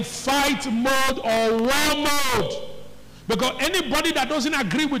 In fight mode or war mode. Because anybody that doesn't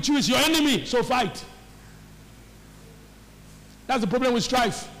agree with you is your enemy, so fight. That's the problem with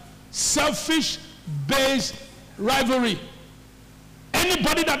strife. Selfish-based rivalry.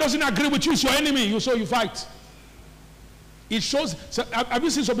 Anybody that doesn't agree with you is your enemy, so you fight. It shows, so have you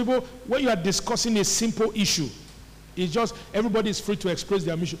seen some people, when you are discussing a simple issue, it's just everybody is free to express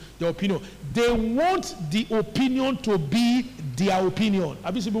their opinion. They want the opinion to be their opinion.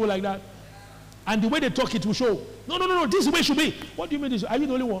 Have you seen people like that? And the way they talk, it will show. No, this is the way it should be. What do you mean this? Are you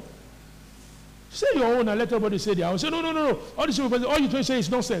the only one? Say your own and let everybody say their own. Say, no. All you say is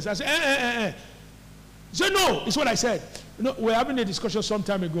nonsense. I say, Say, no, it's what I said. We're having a discussion some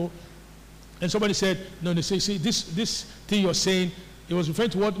time ago. And somebody said, no, they say, see, this thing you're saying, it was referring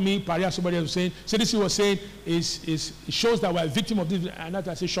to what Akporiaye, somebody else was saying. So this he was saying it shows that we're a victim of this. And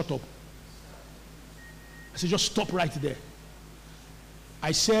I said, shut up. I said, just stop right there.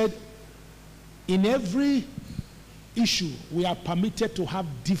 I said, in every issue, we are permitted to have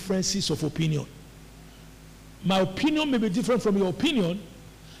differences of opinion. My opinion may be different from your opinion.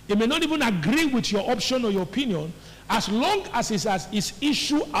 It may not even agree with your option or your opinion. As long as it's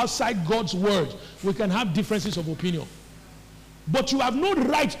issue outside God's word, we can have differences of opinion. But you have no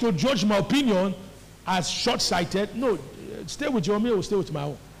right to judge my opinion as short-sighted. No, stay with your own, I will stay with my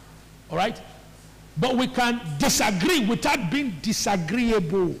own. All right? But we can disagree without being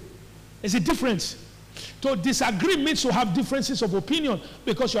disagreeable. There's a difference. To disagree means to have differences of opinion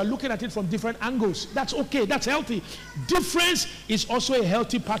because you are looking at it from different angles. That's okay. That's healthy. Difference is also a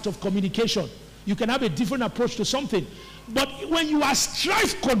healthy part of communication. You can have a different approach to something. But when you are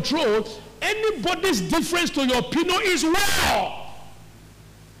strife controlled, anybody's difference to your opinion is war.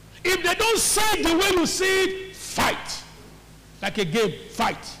 If they don't say it the way you see it, fight. Like a game,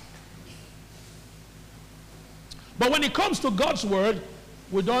 fight. But when it comes to God's word,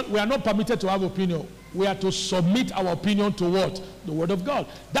 we are not permitted to have opinion. We are to submit our opinion to what? The word of God.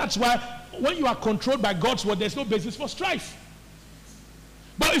 That's why when you are controlled by God's word, there's no basis for strife.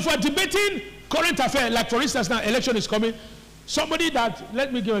 But if we're debating current affairs, like for instance now, election is coming, somebody that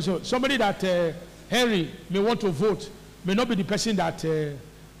Henry may want to vote may not be the person that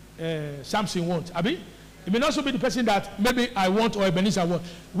Samson wants. Abi? It may also be the person that maybe I want or Ebenezer want.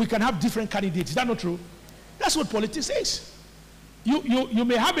 We can have different candidates. Is that not true? That's what politics is. You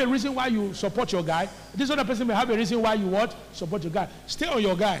may have a reason why you support your guy. This other person may have a reason why you what? Support your guy. Stay on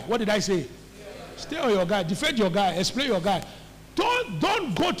your guy. What did I say? Stay on your guy. Defend your guy. Explain your guy.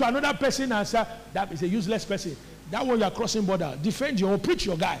 Don't go to another person and say that is a useless person. That one you are crossing border. Defend your own. Preach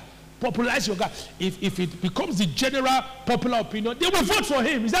your guy. Popularize your guy. If it becomes the general popular opinion, they will vote for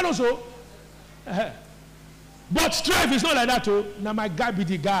him. Is that also? But strife is not like that too. Now my guy be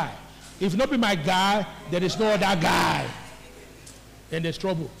the guy. If not be my guy, there is no other guy. And there's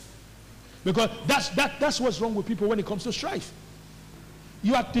trouble. Because that's what's wrong with people when it comes to strife.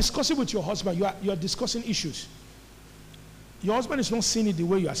 You are discussing with your husband. You are discussing issues. Your husband is not seeing it the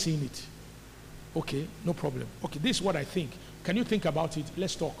way you are seeing it. Okay, no problem. Okay, this is what I think. Can you think about it?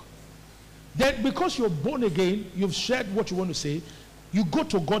 Let's talk. Then because you're born again, you've shared what you want to say, you go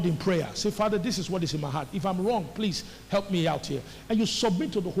to God in prayer. Say, Father, this is what is in my heart. If I'm wrong, please help me out here. And you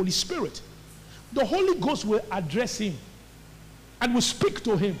submit to the Holy Spirit. The Holy Ghost will address him and will speak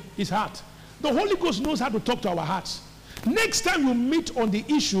to him, his heart. The Holy Ghost knows how to talk to our hearts. Next time you meet on the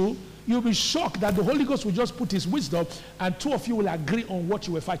issue, you'll be shocked that the Holy Ghost will just put his wisdom and two of you will agree on what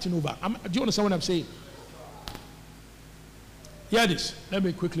you were fighting over. Do you understand what I'm saying? Hear this. Let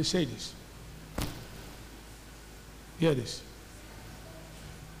me quickly say this. Hear this.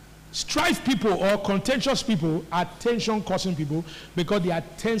 Strife people or contentious people are tension-causing people because they are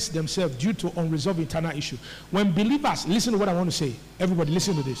tense themselves due to unresolved internal issue. When believers, listen to what I want to say. Everybody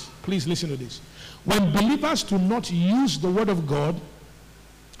listen to this. Please listen to this. When believers do not use the word of God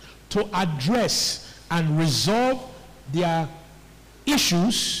to address and resolve their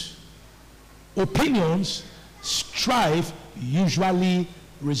issues, opinions, strife usually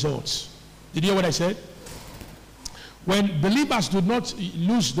results. Did you hear what I said? When believers do not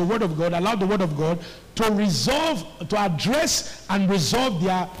use the word of God, allow the word of God to address and resolve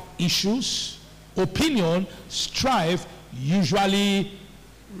their issues, opinion, strife usually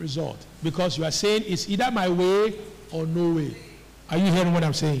result. Because you are saying it's either my way or no way. Are you hearing what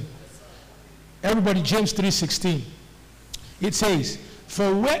I'm saying? Everybody, James 3:16. It says,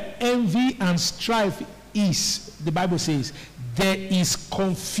 for where envy and strife is, the Bible says, there is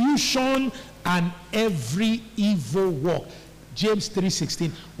confusion and every evil work. James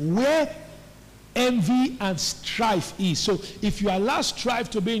 3:16. Where envy and strife is. So if you allow strife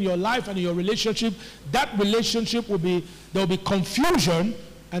to be in your life and in your relationship, that relationship will be, there will be confusion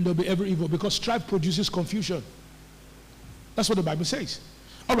and there will be every evil, because strife produces confusion. That's what the Bible says.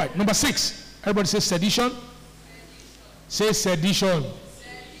 All right, number 6. Everybody say sedition. Say sedition.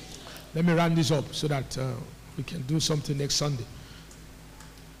 Let me round this up so that we can do something next Sunday.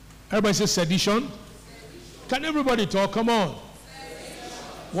 Everybody say sedition. Can everybody talk? Come on.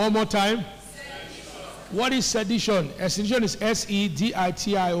 One more time. What is sedition? Sedition is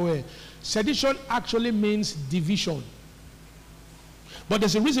S-E-D-I-T-I-O-N. Sedition actually means division. But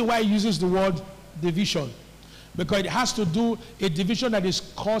there's a reason why it uses the word division. Because it has to do a division that is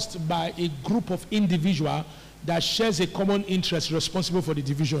caused by a group of individuals that shares a common interest responsible for the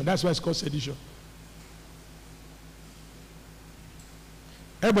division. That's why it's called sedition.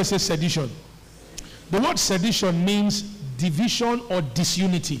 Everybody says sedition. The word sedition means division or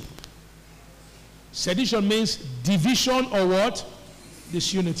disunity. Sedition means division or what?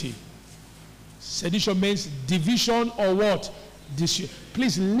 Disunity. Sedition means division or what?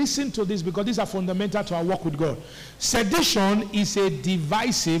 Please listen to this, because these are fundamental to our walk with God. Sedition is a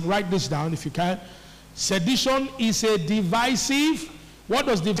divisive, write this down if you can. Sedition is a divisive, what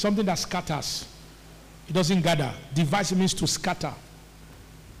does divisive? Something that scatters. It doesn't gather. Divisive means to scatter.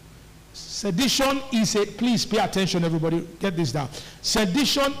 Sedition is a, please pay attention everybody, get this down.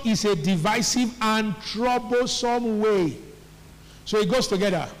 Sedition is a divisive and troublesome way. So it goes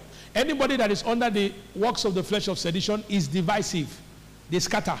together. Anybody that is under the works of the flesh of sedition is divisive. They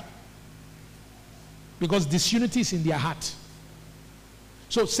scatter. Because disunity is in their heart.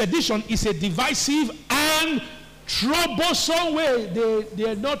 So sedition is a divisive and troublesome way.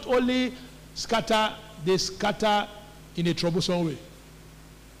 They not only scatter, they scatter in a troublesome way.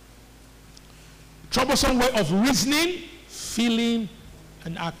 Troublesome way of reasoning, feeling,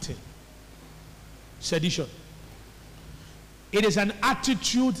 and acting. Sedition. It is an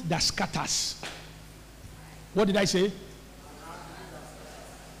attitude that scatters. What did I say?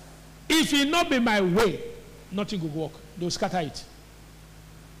 If it not be my way, nothing will work. They will scatter it.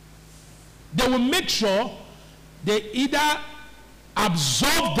 They will make sure they either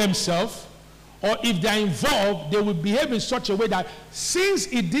absorb themselves, or if they are involved, they will behave in such a way that since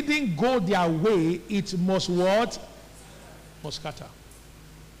it didn't go their way, it must what? Must scatter.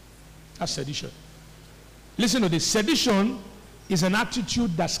 That's sedition. Listen to this. Sedition is an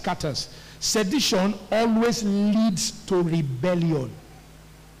attitude that scatters. Sedition always leads to rebellion.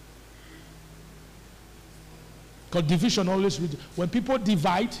 Because division always leads. When people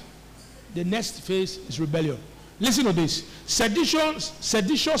divide, the next phase is rebellion. Listen to this.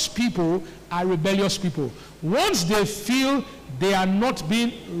 Seditious people are rebellious people. Once they feel they are not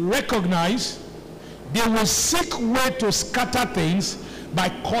being recognized, they will seek way to scatter things by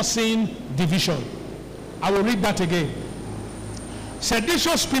causing division. I will read that again.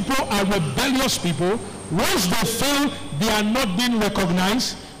 Seditious people are rebellious people. Once they feel they are not being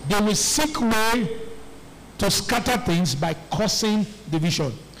recognized, they will seek way to scatter things by causing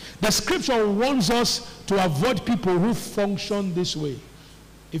division. The scripture warns us to avoid people who function this way.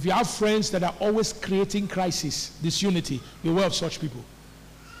 If you have friends that are always creating crisis, disunity, beware of such people.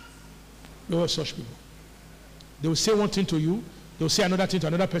 Beware of such people. They will say one thing to you, they will say another thing to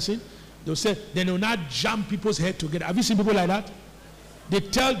another person. They will say, then they will not jam people's head together. Have you seen people like that? They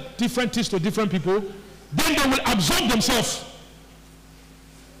tell different things to different people, then they will absorb themselves.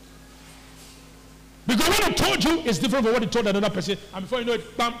 Because what he told you is different from what he told another person, and before you know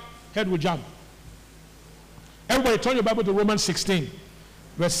it, bam, head will jam. Everybody turn your Bible to Romans 16,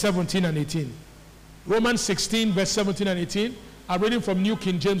 verse 17 and 18. Romans 16, verse 17 and 18. I'm reading from New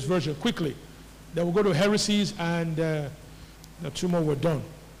King James Version, quickly. Then we'll go to heresies, and the two more were done.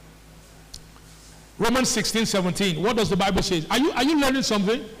 Romans 16:17. What does the Bible say? Are you learning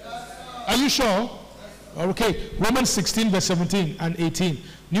something? Are you sure? Okay. Romans 16 verse 17 and 18.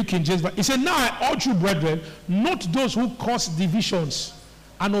 New King James. It said, now I urge you, brethren, not those who cause divisions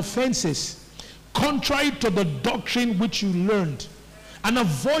and offenses, contrary to the doctrine which you learned, and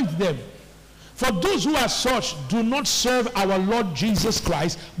avoid them. For those who are such do not serve our Lord Jesus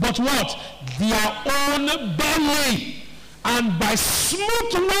Christ, but what? Their own belly, and by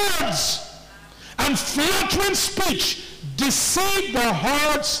smooth words and flattering speech deceive the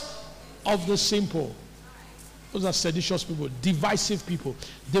hearts of the simple. Those are seditious people, divisive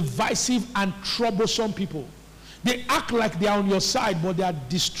and troublesome people. They act like they are on your side, but they are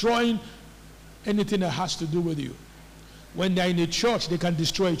destroying anything that has to do with you. When they are in a church, they can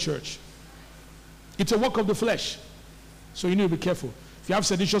destroy a church. It's a work of the flesh. So you need to be careful. If you have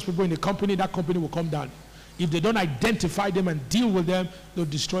seditious people in a company, that company will come down. If they don't identify them and deal with them, they'll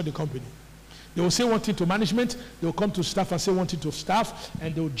destroy the company. They will say one thing to management, they will come to staff and say one thing to staff,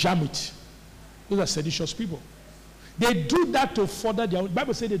 and they will jam it. Those are seditious people. They do that to further their own. The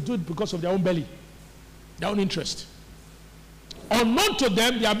Bible says they do it because of their own belly, their own interest. Unknown to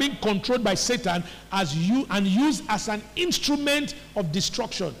them, they are being controlled by Satan and used as an instrument of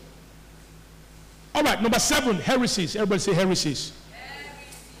destruction. All right, number 7, heresies. Everybody say heresies.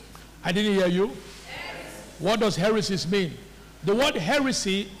 I didn't hear you. What does heresies mean? The word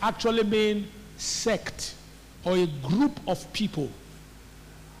heresy actually means sect or a group of people.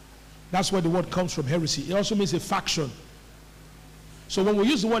 That's where the word comes from, heresy. It also means a faction. So when we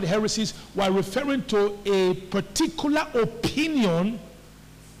use the word heresies, we're referring to a particular opinion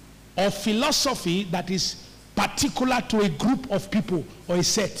or philosophy that is particular to a group of people or a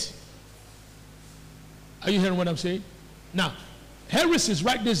set. Are you hearing what I'm saying? Now, heresies,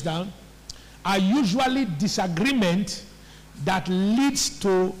 write this down, are usually disagreement that leads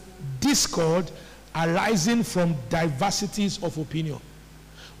to discord arising from diversities of opinion.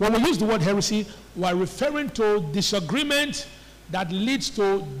 When we use the word heresy, we are referring to disagreement that leads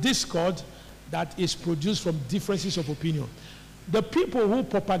to discord that is produced from differences of opinion. The people who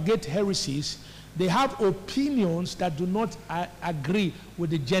propagate heresies, they have opinions that do not agree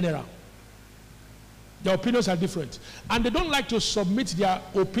with the general. Their opinions are different. And they don't like to submit their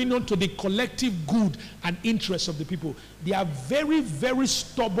opinion to the collective good and interests of the people. They are very, very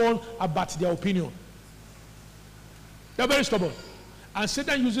stubborn about their opinion. They are very stubborn. And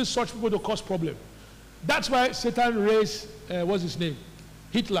Satan uses such people to cause problem. That's why Satan raised, what's his name?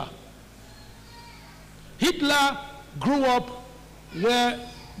 Hitler. Hitler grew up where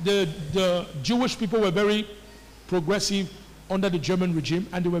the Jewish people were very progressive under the German regime,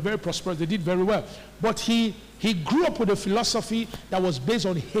 and they were very prosperous. They did very well. But he grew up with a philosophy that was based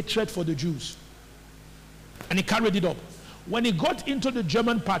on hatred for the Jews. And he carried it up. When he got into the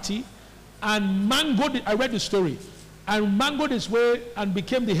German party and mangled it, I read the story, and mangled his way and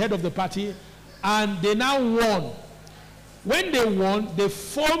became the head of the party, and they now won. When they won, they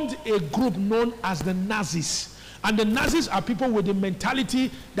formed a group known as the Nazis. And the Nazis are people with the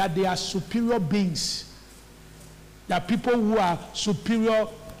mentality that they are superior beings. They are people who are superior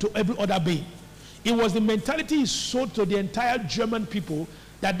to every other being. It was the mentality he sold to the entire German people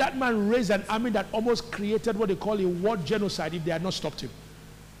that man raised an army that almost created what they call a world genocide if they had not stopped him.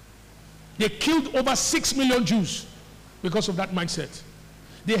 They killed over 6 million Jews because of that mindset.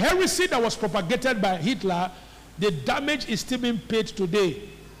 The heresy that was propagated by Hitler, the damage is still being paid today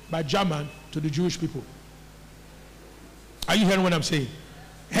by German to the Jewish people. Are you hearing what I'm saying?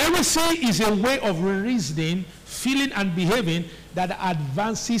 Heresy is a way of reasoning, feeling, and behaving that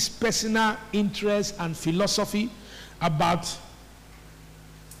advances personal interest and philosophy about.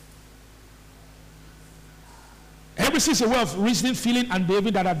 Heresy is a way of reasoning, feeling, and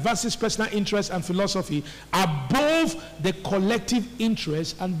behaving that advances personal interest and philosophy above the collective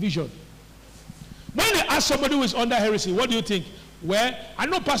interest and vision. When they ask somebody who is under heresy, what do you think? Well, I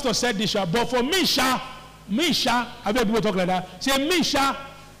know pastor said this, but for me, I've heard people talk like that. Say, Misha.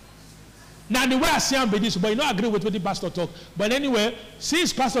 Now, the way I say I'm this, but you don't agree with what the pastor talk. But anyway,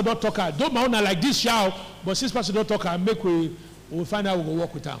 since pastor don't talk, don't my own like this shout, but since pastor don't talk, we'll find out we'll go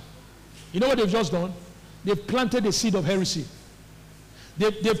work with him. You know what they've just done? They've planted the seed of heresy.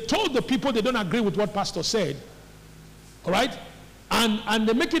 They've told the people they don't agree with what pastor said. All right? And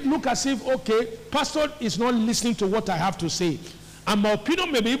they make it look as if, okay, pastor is not listening to what I have to say. And my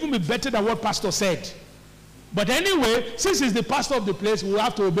opinion may even be better than what pastor said. But anyway, since he's the pastor of the place, we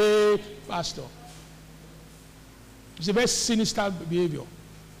have to obey pastor. It's a very sinister behavior.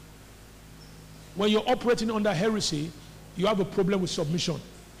 When you're operating under heresy, you have a problem with submission.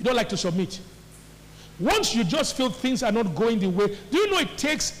 You don't like to submit. Once you just feel things are not going the way, do you know it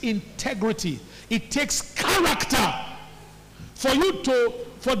takes integrity? It takes character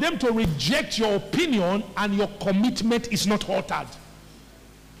for them to reject your opinion and your commitment is not altered.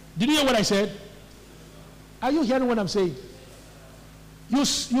 Did you hear what I said? Are you hearing what I'm saying? You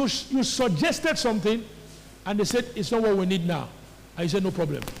suggested something and they said it's not what we need now. And you said no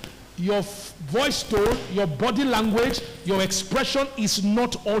problem. Your voice tone, your body language, your expression is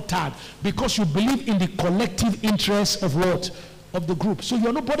not altered because you believe in the collective interest of what? Of the group. So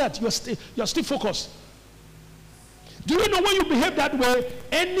you're not bothered. You're still focused. Do you know when you behave that way,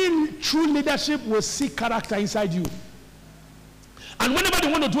 any true leadership will see character inside you. And whenever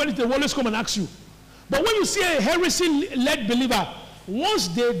they want to do anything, they will always come and ask you. But when you see a heresy-led believer, once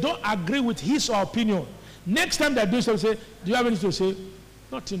they don't agree with his or her opinion, next time they do something, say, do you have anything to say?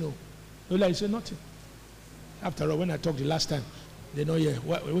 Nothing, no. No, like, say nothing. After all, when I talked the last time, they know, yeah,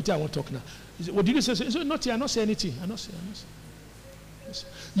 what I want to talk now? He said, what did you say? He said, nothing, I not say anything. I not say.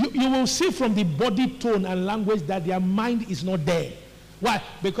 You will see from the body tone and language that their mind is not there. Why?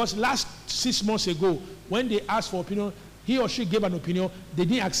 Because last 6 months ago, when they asked for opinion, he or she gave an opinion, they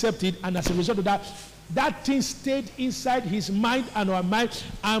didn't accept it, and as a result of that, that thing stayed inside his mind and our mind,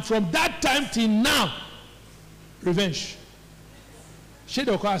 and from that time till now, revenge.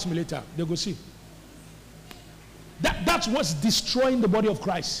 They'll ask me later, they'll go see. That's what's destroying the body of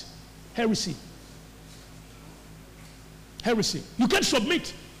Christ. Heresy. Heresy. You can't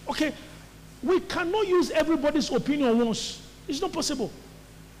submit. Okay, we cannot use everybody's opinion once. It's not possible.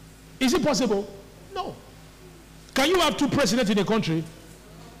 Is it possible? No. Can you have 2 presidents in a country?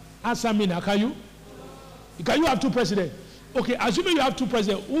 Answer me now, can you? Can you have 2 presidents? Okay, assuming you have 2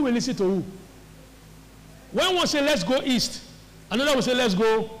 presidents, who will listen to who? When one say let's go east, another will say let's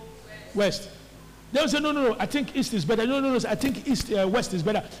go west. They will say no, I think east is better. No, I think west is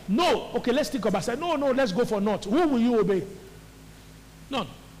better. No, okay, let's think about that. No, let's go for north. Who will you obey? None.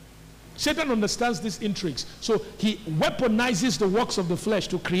 Satan understands these intrigues. So he weaponizes the works of the flesh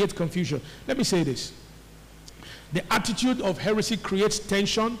to create confusion. Let me say this. The attitude of heresy creates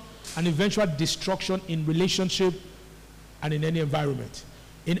tension and eventual destruction in relationship and in any environment.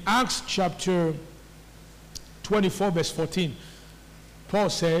 In Acts chapter 24 verse 14, Paul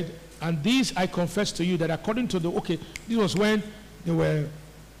said, and these I confess to you that according to the, okay, this was when they were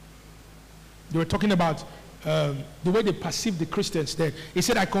talking about the way they perceived the Christians there. He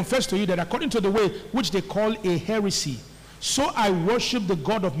said, I confess to you that according to the way which they call a heresy, so I worship the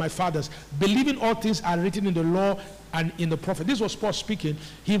God of my fathers, believing all things are written in the law and in the prophet. This was Paul speaking.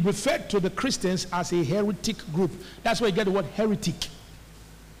 He referred to the Christians as a heretic group. That's where you get the word heretic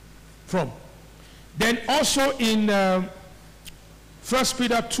from. Then also in 1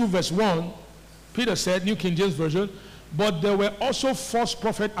 Peter 2 verse 1, Peter said, New King James Version, but there were also false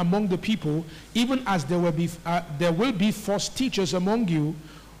prophets among the people, even as there will be false teachers among you,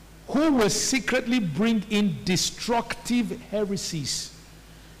 who will secretly bring in destructive heresies,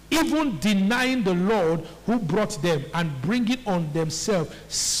 even denying the Lord who brought them and bringing on themselves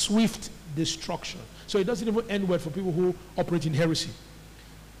swift destruction. So it doesn't even end well for people who operate in heresy.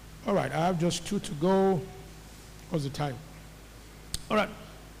 All right, I have just 2 to go. What's the time? All right,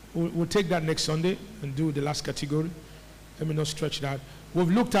 we'll take that next Sunday and do the last category. Let me not stretch that. We've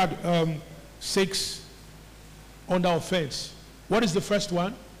looked at 6 under offense. What is the first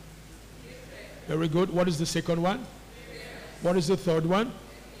one? Very good. What is the second one? What is the third one?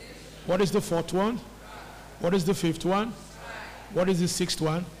 What is the fourth one? What is the fifth one? What is the sixth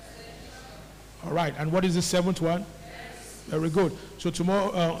one? All right. And what is the seventh one? Very good. So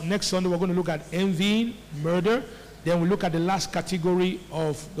tomorrow, next Sunday, we're going to look at envying, murder. Then we'll look at the last category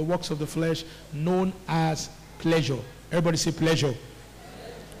of the works of the flesh, known as pleasure. Everybody say pleasure.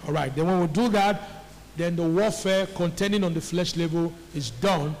 All right. Then when we do that, then the warfare, contending on the flesh level is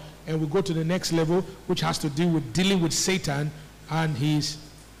done. And we go to the next level, which has to do with dealing with Satan and his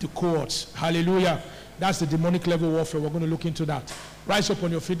cohorts. Hallelujah. That's the demonic level warfare. We're going to look into that. Rise up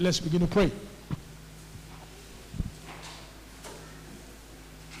on your feet. Let's begin to pray.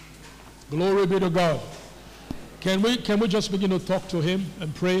 Glory be to God. Can we just begin to talk to him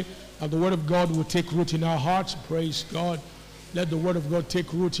and pray that the word of God will take root in our hearts? Praise God. Let the word of God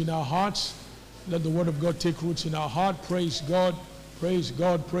take root in our hearts. Let the word of God take roots in our heart. Praise God. Praise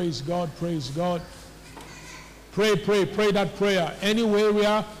God, praise God, praise God. Pray that prayer. Any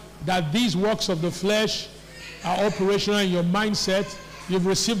area that these works of the flesh are operational in your mindset, you've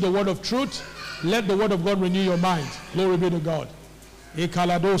received the word of truth, let the word of God renew your mind. Glory be to God.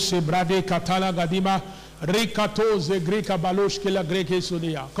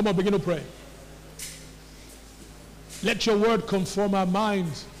 Come on, begin to pray. Let your word confirm our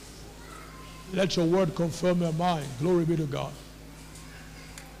minds. Let your word confirm our mind. Glory be to God.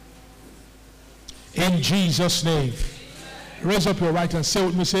 In Jesus' name. Raise up your right hand. Say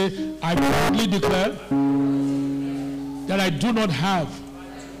with me, say, I boldly declare that I do not have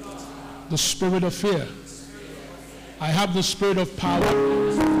the spirit of fear. I have the spirit of power,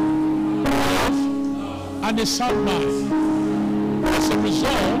 love, and a sound mind. As a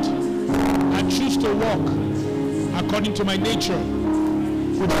result, I choose to walk according to my nature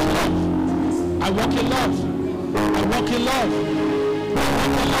with love. I walk in love. I walk in love. I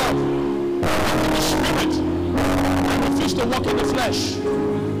walk in love. I walk in the spirit. I refuse to walk in the flesh.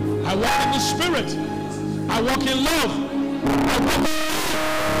 I walk in the spirit. I walk in love. I walk in love.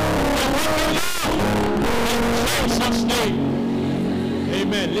 I walk in love. In Jesus' name.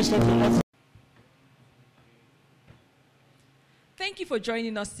 Amen. Let's not offering. Thank you for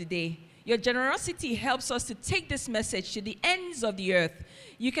joining us today. Your generosity helps us to take this message to the ends of the earth.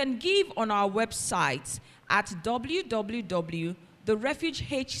 You can give on our website at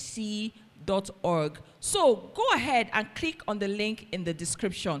www.therefugehc.org. So go ahead and click on the link in the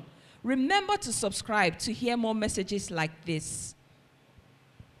description. Remember to subscribe to hear more messages like this.